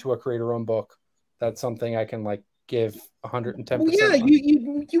onto a creator-owned book, that's something I can like give 110%. Well, yeah,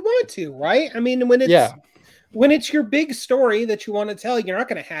 you want to, right? I mean, when it's your big story that you want to tell, you're not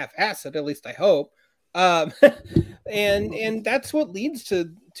going to half-ass it. At least I hope. And that's what leads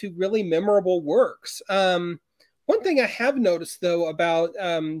to really memorable works. One thing I have noticed though about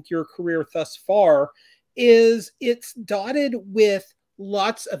your career thus far is it's dotted with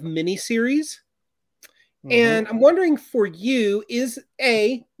lots of miniseries. And I'm wondering for you, is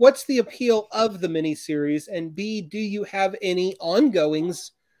A, what's the appeal of the miniseries? And B, do you have any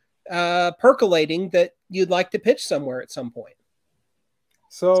ongoings percolating that you'd like to pitch somewhere at some point?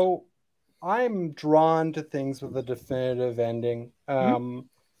 So I'm drawn to things with a definitive ending,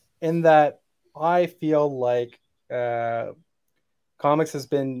 in that I feel like comics has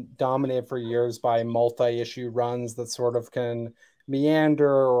been dominated for years by multi-issue runs that sort of can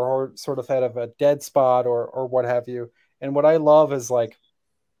meander or sort of have a dead spot or what have you. And what I love is like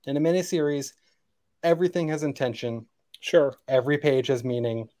in a miniseries, everything has intention. Sure. Every page has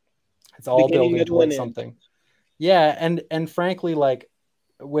meaning. It's all building towards something. Yeah. And frankly, like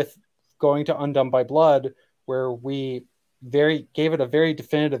with going to Undone by Blood, where we gave it a very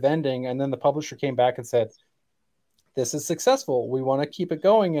definitive ending, and then the publisher came back and said, this is successful, we want to keep it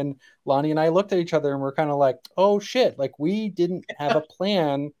going. And Lonnie and I looked at each other and we're kind of like, oh shit, like we didn't have a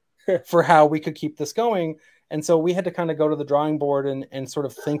plan for how we could keep this going. And so we had to kind of go to the drawing board and sort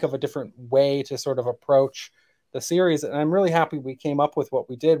of think of a different way to sort of approach the series. And I'm really happy we came up with what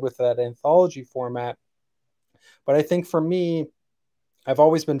we did with that anthology format. But I think for me, I've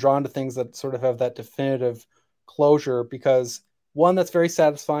always been drawn to things that sort of have that definitive closure, because one, that's very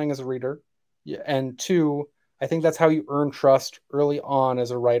satisfying as a reader. And two, I think that's how you earn trust early on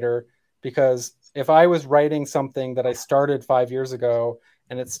as a writer, because if I was writing something that I started 5 years ago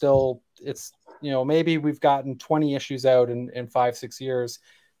and it's, you know, maybe we've gotten 20 issues out in 5-6 years,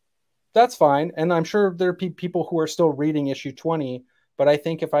 that's fine. And I'm sure there are people who are still reading issue 20, but I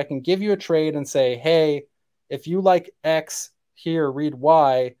think if I can give you a trade and say, hey, if you like X, here, read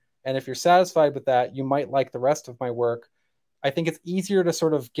Y, and if you're satisfied with that, you might like the rest of my work. I think it's easier to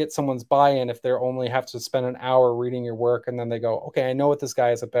sort of get someone's buy-in if they only have to spend an hour reading your work, and then they go, okay, I know what this guy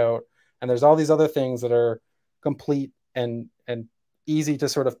is about. And there's all these other things that are complete and easy to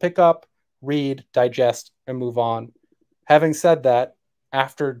sort of pick up, read, digest, and move on. Having said that,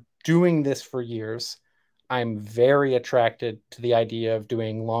 after doing this for years, I'm very attracted to the idea of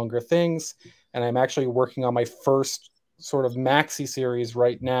doing longer things. And I'm actually working on my first sort of maxi series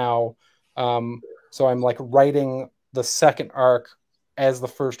right now. So I'm like writing the second arc as the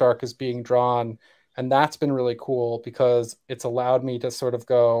first arc is being drawn. And that's been really cool because it's allowed me to sort of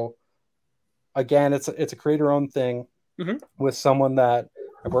go, again, it's a creator-owned thing. with someone that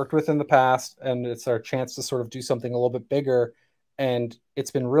I've worked with in the past, and it's our chance to sort of do something a little bit bigger. And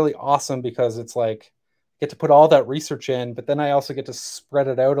it's been really awesome because it's like get to put all that research in, but then I also get to spread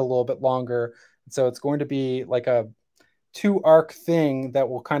it out a little bit longer. So it's going to be like a 2-arc thing that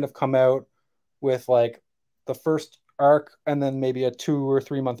will kind of come out with like the first arc and then maybe a 2 or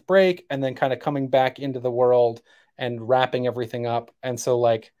 3 month break, and then kind of coming back into the world and wrapping everything up. And so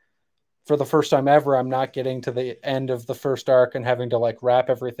like for the first time ever, I'm not getting to the end of the first arc and having to like wrap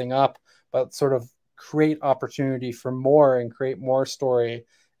everything up, but sort of create opportunity for more and create more story.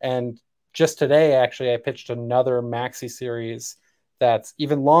 And just today, actually, I pitched another maxi series that's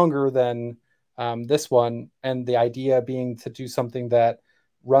even longer than this one. And the idea being to do something that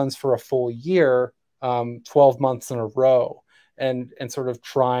runs for a full year, 12 months in a row, and sort of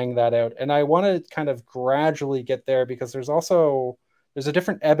trying that out. And I want to kind of gradually get there because there's a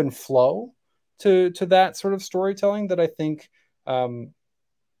different ebb and flow to that sort of storytelling that I think,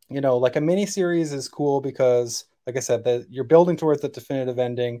 like a mini series is cool because, like I said, that you're building towards the definitive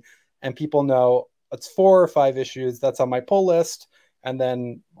ending, and people know it's 4 or 5 issues that's on my pull list, and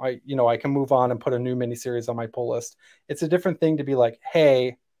then I can move on and put a new mini series on my pull list. It's a different thing to be like,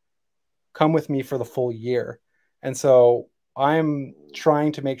 hey, come with me for the full year. And so I'm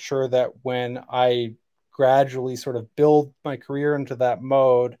trying to make sure that when I gradually sort of build my career into that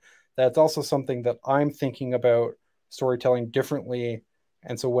mode, that's also something that I'm thinking about storytelling differently.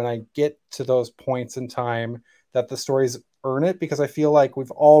 And so when I get to those points in time, that the stories earn it, because I feel like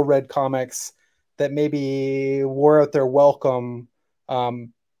we've all read comics that maybe wore out their welcome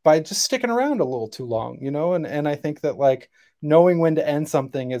by just sticking around a little too long, and I think that like knowing when to end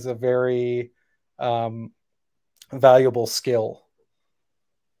something is a very valuable skill.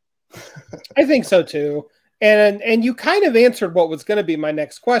 I think so too. And you kind of answered what was going to be my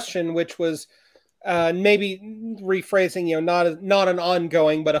next question, which was maybe rephrasing, not an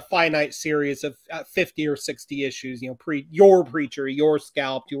ongoing, but a finite series of 50 or 60 issues, your Preacher, your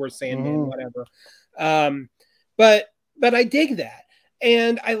Scalped, your Sandman, whatever. But I dig that.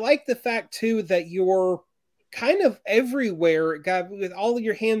 And I like the fact too that you're kind of everywhere, God, with all of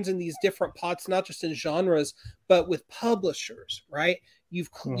your hands in these different pots, not just in genres, but with publishers, right?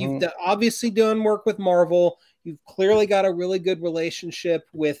 You've obviously done work with Marvel. You've clearly got a really good relationship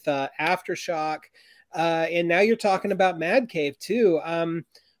with AfterShock. And now you're talking about Mad Cave too.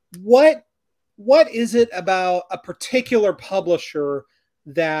 What is it about a particular publisher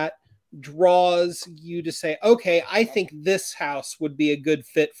that draws you to say, okay, I think this house would be a good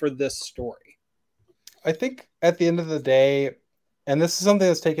fit for this story? I think at the end of the day, and this is something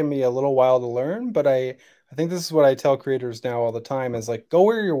that's taken me a little while to learn, but I think this is what I tell creators now all the time is like, go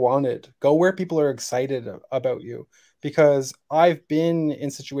where you're wanted, go where people are excited about you. Because I've been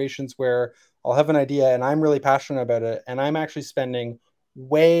in situations where I'll have an idea and I'm really passionate about it, and I'm actually spending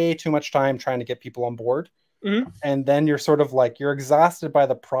way too much time trying to get people on board. And then you're sort of like, you're exhausted by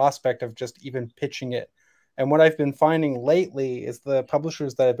the prospect of just even pitching it. And what I've been finding lately is the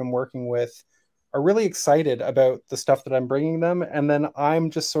publishers that I've been working with are really excited about the stuff that I'm bringing them. And then I'm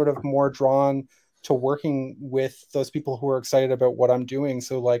just sort of more drawn to working with those people who are excited about what I'm doing.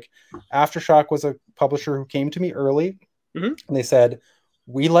 So like AfterShock was a publisher who came to me early and they said,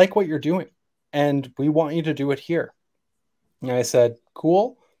 we like what you're doing and we want you to do it here. And I said,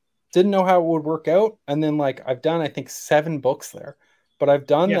 cool. Didn't know how it would work out. And then like I've done, I think 7 books there, but I've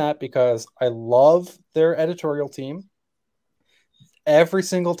done that because I love their editorial team. Every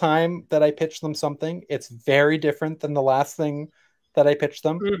single time that I pitch them something, it's very different than the last thing that I pitched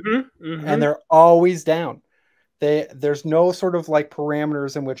them. And they're always down. There's no sort of like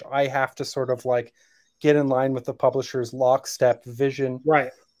parameters in which I have to sort of like get in line with the publisher's lockstep vision.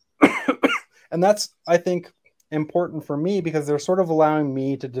 Right. And that's, I think, important for me because they're sort of allowing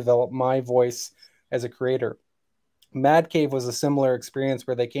me to develop my voice as a creator. Mad Cave was a similar experience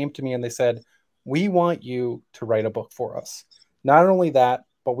where they came to me and they said, we want you to write a book for us. Not only that,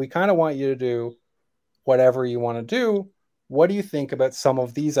 but we kind of want you to do whatever you want to do. What do you think about some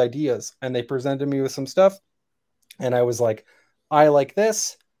of these ideas? And they presented me with some stuff. And I was like, I like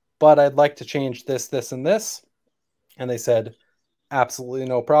this, but I'd like to change this, this, and this. And they said, absolutely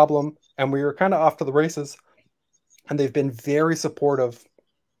no problem. And we were kind of off to the races. And they've been very supportive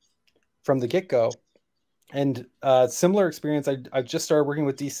from the get-go. And similar experience, I just started working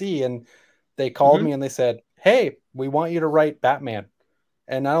with DC, and they called me and they said, hey, we want you to write Batman.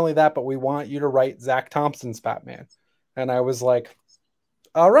 And not only that, but we want you to write Zac Thompson's Batman. And I was like,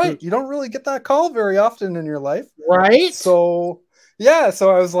 all right, you don't really get that call very often in your life. Right. So yeah, so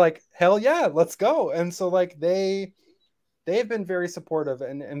I was like, hell yeah, let's go. And so like they've been very supportive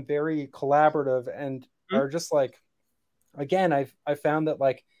and very collaborative and are just like, again, I've found that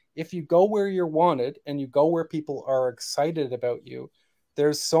like if you go where you're wanted and you go where people are excited about you,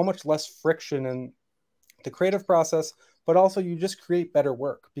 there's so much less friction in the creative process, but also you just create better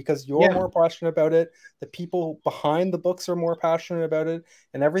work because you're more passionate about it. The people behind the books are more passionate about it,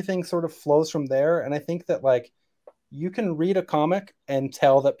 and everything sort of flows from there. And I think that like you can read a comic and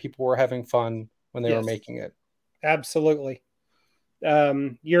tell that people were having fun when they were making it. Absolutely.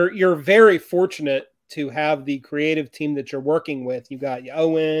 You're very fortunate to have the creative team that you're working with. You got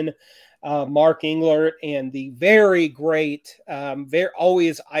Owen, Mark Englert, and the very great, very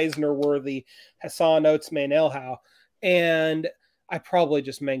always Eisner worthy Hassan Oates Manelhau. And I probably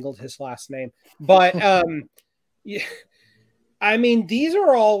just mangled his last name, but yeah, I mean, these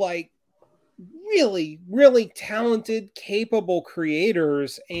are all like really, really talented, capable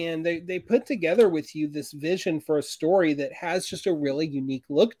creators, and they put together with you this vision for a story that has just a really unique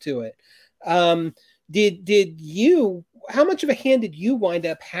look to it. Did you, how much of a hand did you wind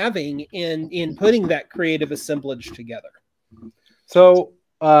up having in putting that creative assemblage together? So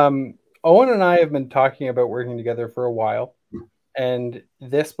Owen and I have been talking about working together for a while, and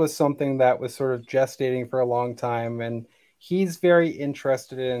this was something that was sort of gestating for a long time, and he's very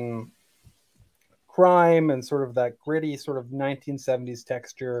interested in crime and sort of that gritty sort of 1970s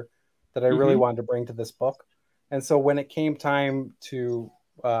texture that I really wanted to bring to this book. And so when it came time to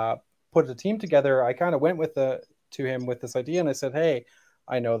put a team together, I kind of went to him with this idea, and I said, hey,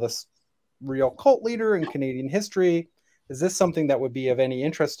 I know this real cult leader in Canadian history. Is this something that would be of any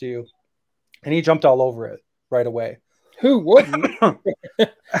interest to you? And he jumped all over it right away. Who wouldn't?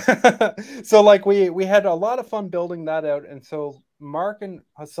 So like we had a lot of fun building that out. And so Mark and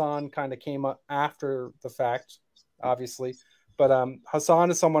Hassan kind of came up after the fact, obviously. But Hassan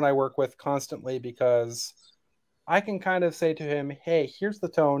is someone I work with constantly because I can kind of say to him, hey, here's the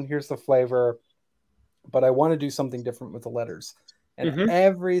tone, here's the flavor, but I want to do something different with the letters. And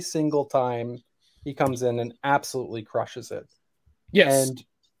every single time he comes in and absolutely crushes it. Yes. And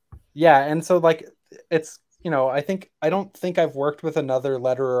yeah, and so like it's, you know, I don't think I've worked with another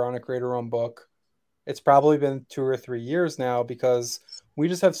letterer on a creator-owned book. It's probably been 2 or 3 years now because we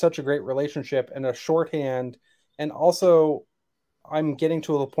just have such a great relationship and a shorthand. And also, I'm getting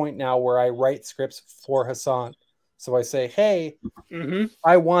to a point now where I write scripts for Hassan. So I say, hey,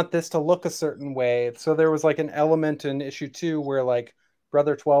 I want this to look a certain way. So there was like an element in issue 2 where like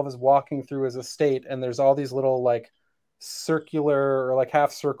Brother 12 is walking through his estate and there's all these little like circular or like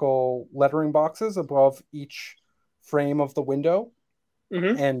half circle lettering boxes above each frame of the window.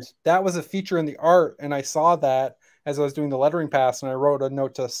 And that was a feature in the art. And I saw that as I was doing the lettering pass, and I wrote a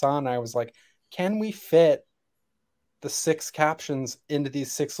note to Hassan. I was like, can we fit the 6 captions into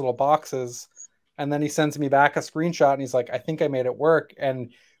these 6 little boxes? And then he sends me back a screenshot and he's like, I think I made it work.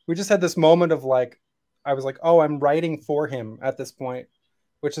 And we just had this moment of like, I was like, oh, I'm writing for him at this point,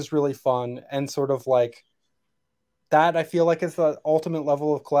 which is really fun. And sort of like that, I feel like is the ultimate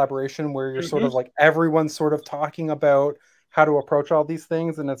level of collaboration where you're sort of like everyone's sort of talking about how to approach all these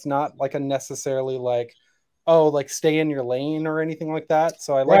things. And it's not like a necessarily like, oh, like stay in your lane or anything like that.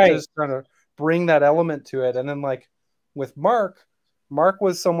 So I like to just kind of bring that element to it. And then like with Mark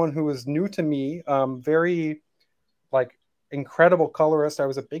was someone who was new to me, very like incredible colorist. I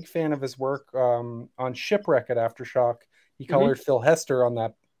was a big fan of his work on Shipwreck at AfterShock. He colored Phil Hester on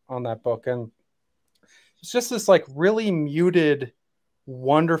that book. And it's just this like really muted,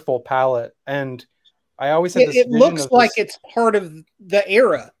 wonderful palette. And I always had this it vision looks of like this, it's part of the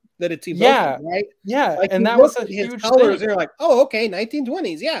era that it's evoking, right? Yeah. Like and that was a huge colors, thing. they're like, oh, okay,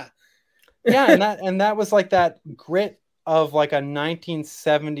 1920s, yeah. Yeah, and that was like that grit of like a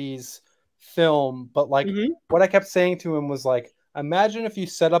 1970s film. But like what I kept saying to him was like, imagine if you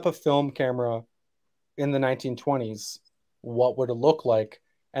set up a film camera in the 1920s, what would it look like?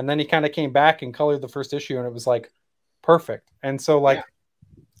 And then he kind of came back and colored the first issue, and it was like perfect. And so like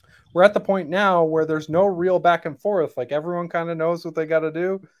we're at the point now where there's no real back and forth. Like everyone kind of knows what they got to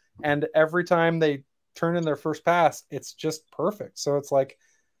do, and every time they turn in their first pass, it's just perfect. So it's like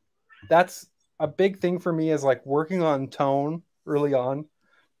that's a big thing for me, is like working on tone early on,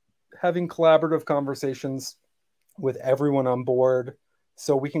 having collaborative conversations with everyone on board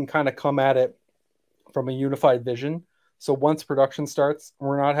so we can kind of come at it from a unified vision. So once production starts,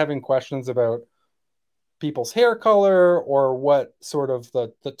 we're not having questions about people's hair color or what sort of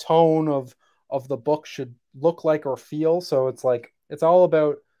the tone of the book should look like or feel. So it's like it's all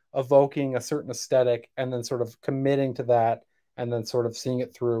about evoking a certain aesthetic and then sort of committing to that and then sort of seeing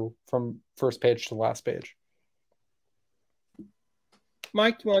it through from first page to last page.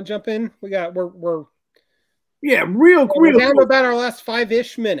 Mike, do you want to jump in? We're Yeah, real We're down to quick. about our last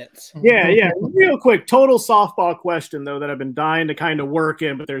 5-ish minutes. Yeah, real quick. Total softball question though that I've been dying to kind of work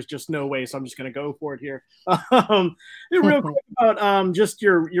in, but there's just no way, so I'm just going to go for it here. Real quick about just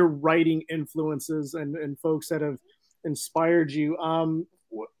your writing influences and folks that have inspired you. I'm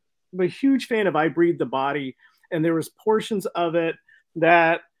a huge fan of I Breathe the Body, and there was portions of it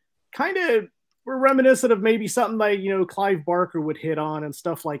that kind of were reminiscent of maybe something like Clive Barker would hit on and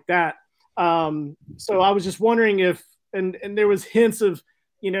stuff like that. So I was just wondering if, and there was hints of,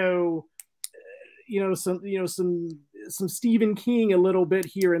 some Stephen King a little bit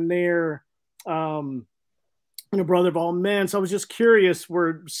here and there, Brother of All Men. So I was just curious,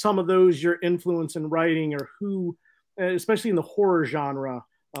 were some of those your influence in writing, or who, especially in the horror genre,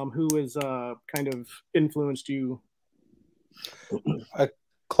 who has kind of influenced you?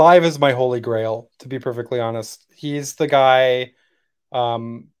 Clive is my holy grail, to be perfectly honest. He's the guy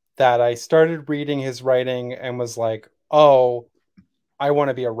that I started reading his writing and was like, oh, I want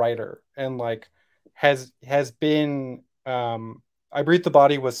to be a writer. And like has been I Breathe the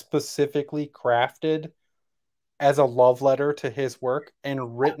Body was specifically crafted as a love letter to his work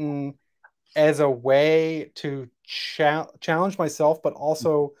and written as a way to challenge myself, but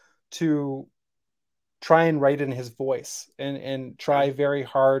also to try and write in his voice and try very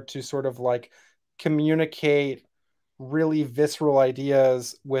hard to sort of like communicate really visceral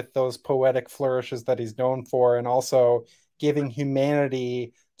ideas with those poetic flourishes that he's known for, and also giving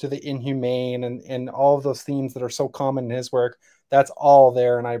humanity to the inhumane and all of those themes that are so common in his work. That's all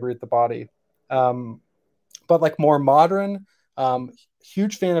there in I Breathe the Body. But like more modern,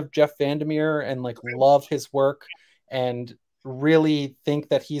 huge fan of Jeff Vandermeer and like love his work and really think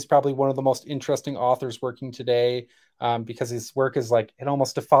that he's probably one of the most interesting authors working today, because his work is like, it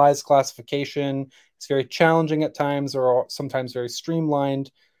almost defies classification. It's very challenging at times, or sometimes very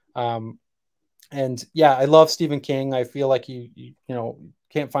streamlined. And yeah, I love Stephen King. I feel like you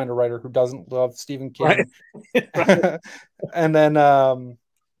can't find a writer who doesn't love Stephen King. Right. And then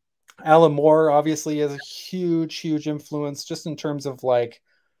Alan Moore obviously is a huge influence, just in terms of like,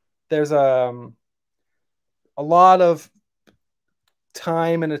 there's a lot of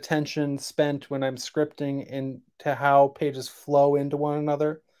time and attention spent when I'm scripting into how pages flow into one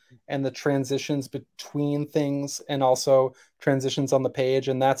another and the transitions between things, and also transitions on the page.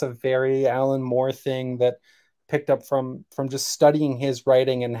 And that's a very Alan Moore thing that picked up from just studying his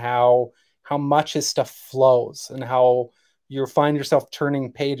writing, and how much his stuff flows, and how you find yourself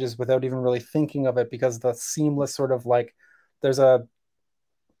turning pages without even really thinking of it, because the seamless sort of like, there's a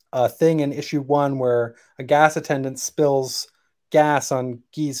thing in issue 1 where a gas attendant spills gas on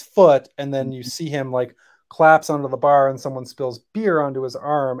Guy's foot, and then you see him like collapse onto the bar, and someone spills beer onto his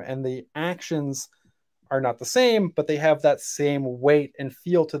arm, and the actions are not the same, but they have that same weight and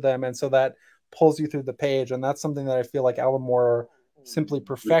feel to them, and so that pulls you through the page. And that's something that I feel like Alan Moore simply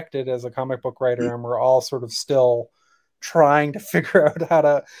perfected as a comic book writer, and we're all sort of still trying to figure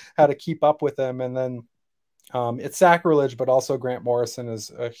out how to keep up with him. And then it's sacrilege, but also Grant Morrison is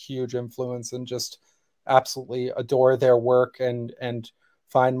a huge influence, and just absolutely adore their work, and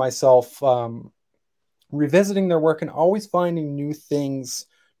find myself revisiting their work and always finding new things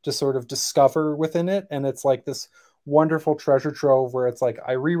to sort of discover within it. And it's like this wonderful treasure trove where it's like,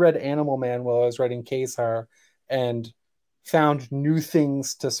 I reread Animal Man while I was writing Kesar and found new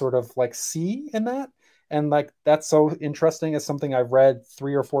things to sort of like see in that. And like, that's so interesting. As something I've read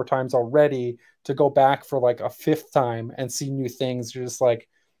 3 or 4 times already, to go back for like a 5th time and see new things. You're just like,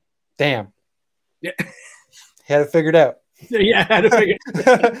 damn. Yeah. Had it figured out. Yeah, had it figured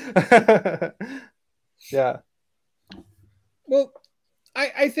out. Yeah. Well,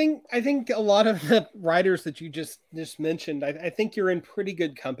 I think a lot of the writers that you just mentioned, I think you're in pretty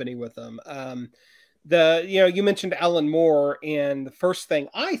good company with them. You mentioned Alan Moore, and the first thing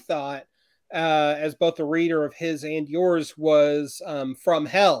I thought, as both a reader of his and yours, was From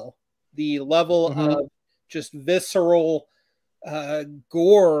Hell. The level of just visceral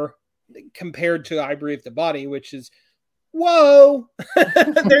gore compared to I Breathe the Body, which is, whoa,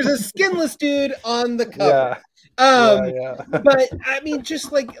 there's a skinless dude on the cover. Yeah. But I mean,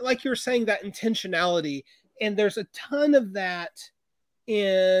 just like you were saying, that intentionality, and there's a ton of that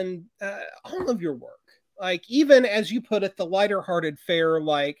in all of your work. Like, even as you put it, the lighter hearted fare,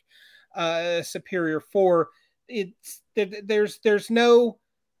 like Superior 4, there's no,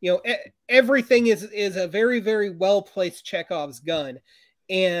 everything is a very, very well placed Chekhov's gun.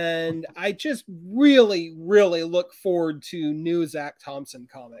 And I just really, really look forward to new Zac Thompson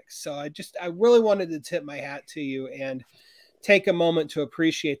comics. So I really wanted to tip my hat to you and take a moment to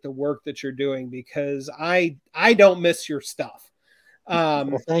appreciate the work that you're doing, because I don't miss your stuff.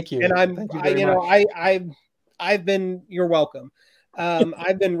 Well, thank you. And you're welcome.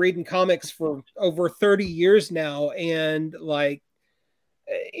 I've been reading comics for over 30 years now, and like,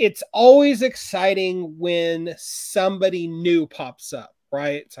 it's always exciting when somebody new pops up,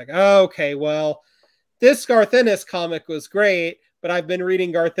 right? It's like, oh, okay, well, this Garth Ennis comic was great, but I've been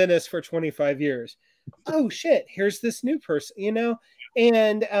reading Garth Ennis for 25 years. Oh shit, here's this new person, you know?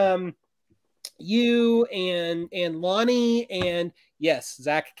 And you and Lonnie and yes,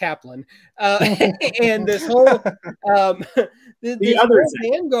 Zach Kaplan, and this whole this whole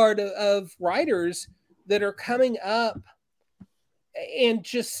vanguard of writers that are coming up and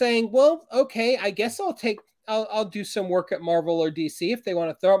just saying, well, okay, I guess I'll do some work at Marvel or DC if they want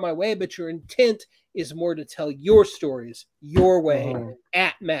to throw it my way, but your intent is more to tell your stories your way,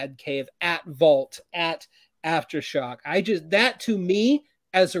 at Mad Cave, at Vault, at AfterShock. That to me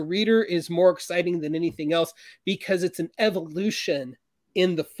as a reader is more exciting than anything else, because it's an evolution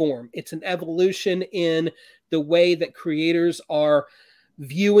in the form. It's an evolution in the way that creators are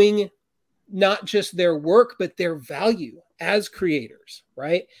viewing not just their work, but their value as creators,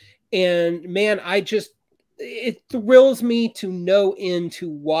 right? And man, it thrills me to no end to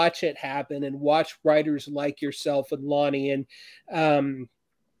watch it happen and watch writers like yourself and Lonnie and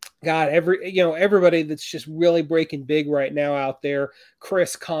God, everybody that's just really breaking big right now out there.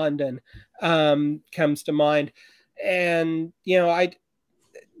 Chris Condon comes to mind, and I'm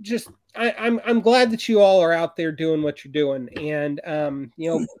glad that you all are out there doing what you're doing. And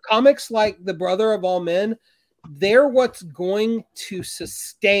comics like The Brother of All Men, they're what's going to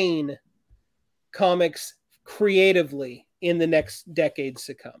sustain comics creatively in the next decades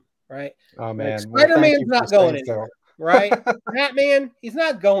to come, right? Oh man, Spider-Man's not going anywhere. Right? Batman, he's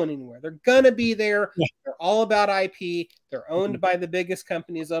not going anywhere. They're going to be there. They're all about IP. They're owned by the biggest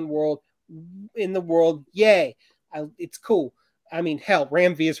companies in the world. Yay. It's cool. I mean, hell,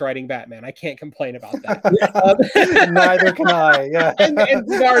 Ram V is writing Batman. I can't complain about that. Neither can I. Yeah. and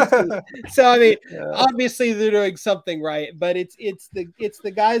so, I mean, obviously they're doing something right, but it's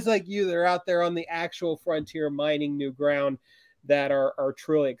the guys like you that are out there on the actual frontier mining new ground that are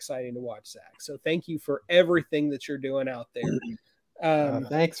truly exciting to watch, Zach. So thank you for everything that you're doing out there.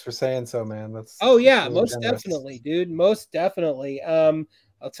 Thanks for saying so, man. That's really most generous. Definitely, dude. Most definitely. I'll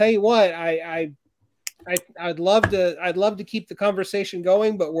tell you what, I'd love to keep the conversation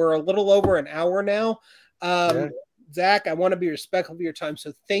going, but we're a little over an hour now. Zach, I want to be respectful of your time,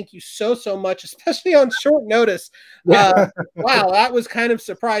 so thank you so much, especially on short notice. Wow, that was kind of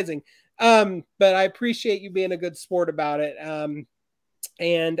surprising. But I appreciate you being a good sport about it.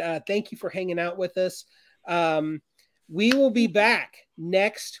 And thank you for hanging out with us. We will be back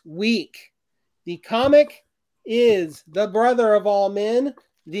next week. The comic is The Brother of All Men.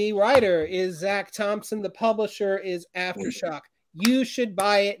 The writer is Zac Thompson. The publisher is AfterShock. You should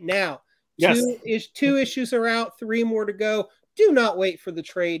buy it now. Yes. Two issues are out, 3 more to go. Do not wait for the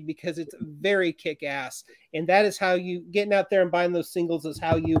trade, because it's very kick-ass. And that is how you getting out there and buying those singles is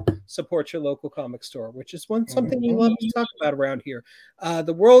how you support your local comic store, which is something we love to talk about around here.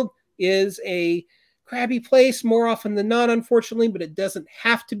 The world is a crabby place more often than not, unfortunately, but it doesn't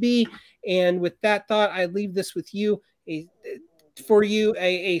have to be. And with that thought, I leave this with you.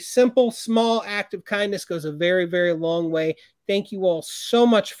 A simple, small act of kindness goes a very, very long way. Thank you all so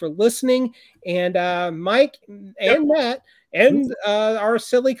much for listening. And Mike and Matt and our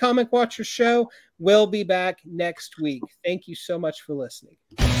Silly Comic Watcher show will be back next week. Thank you so much for listening.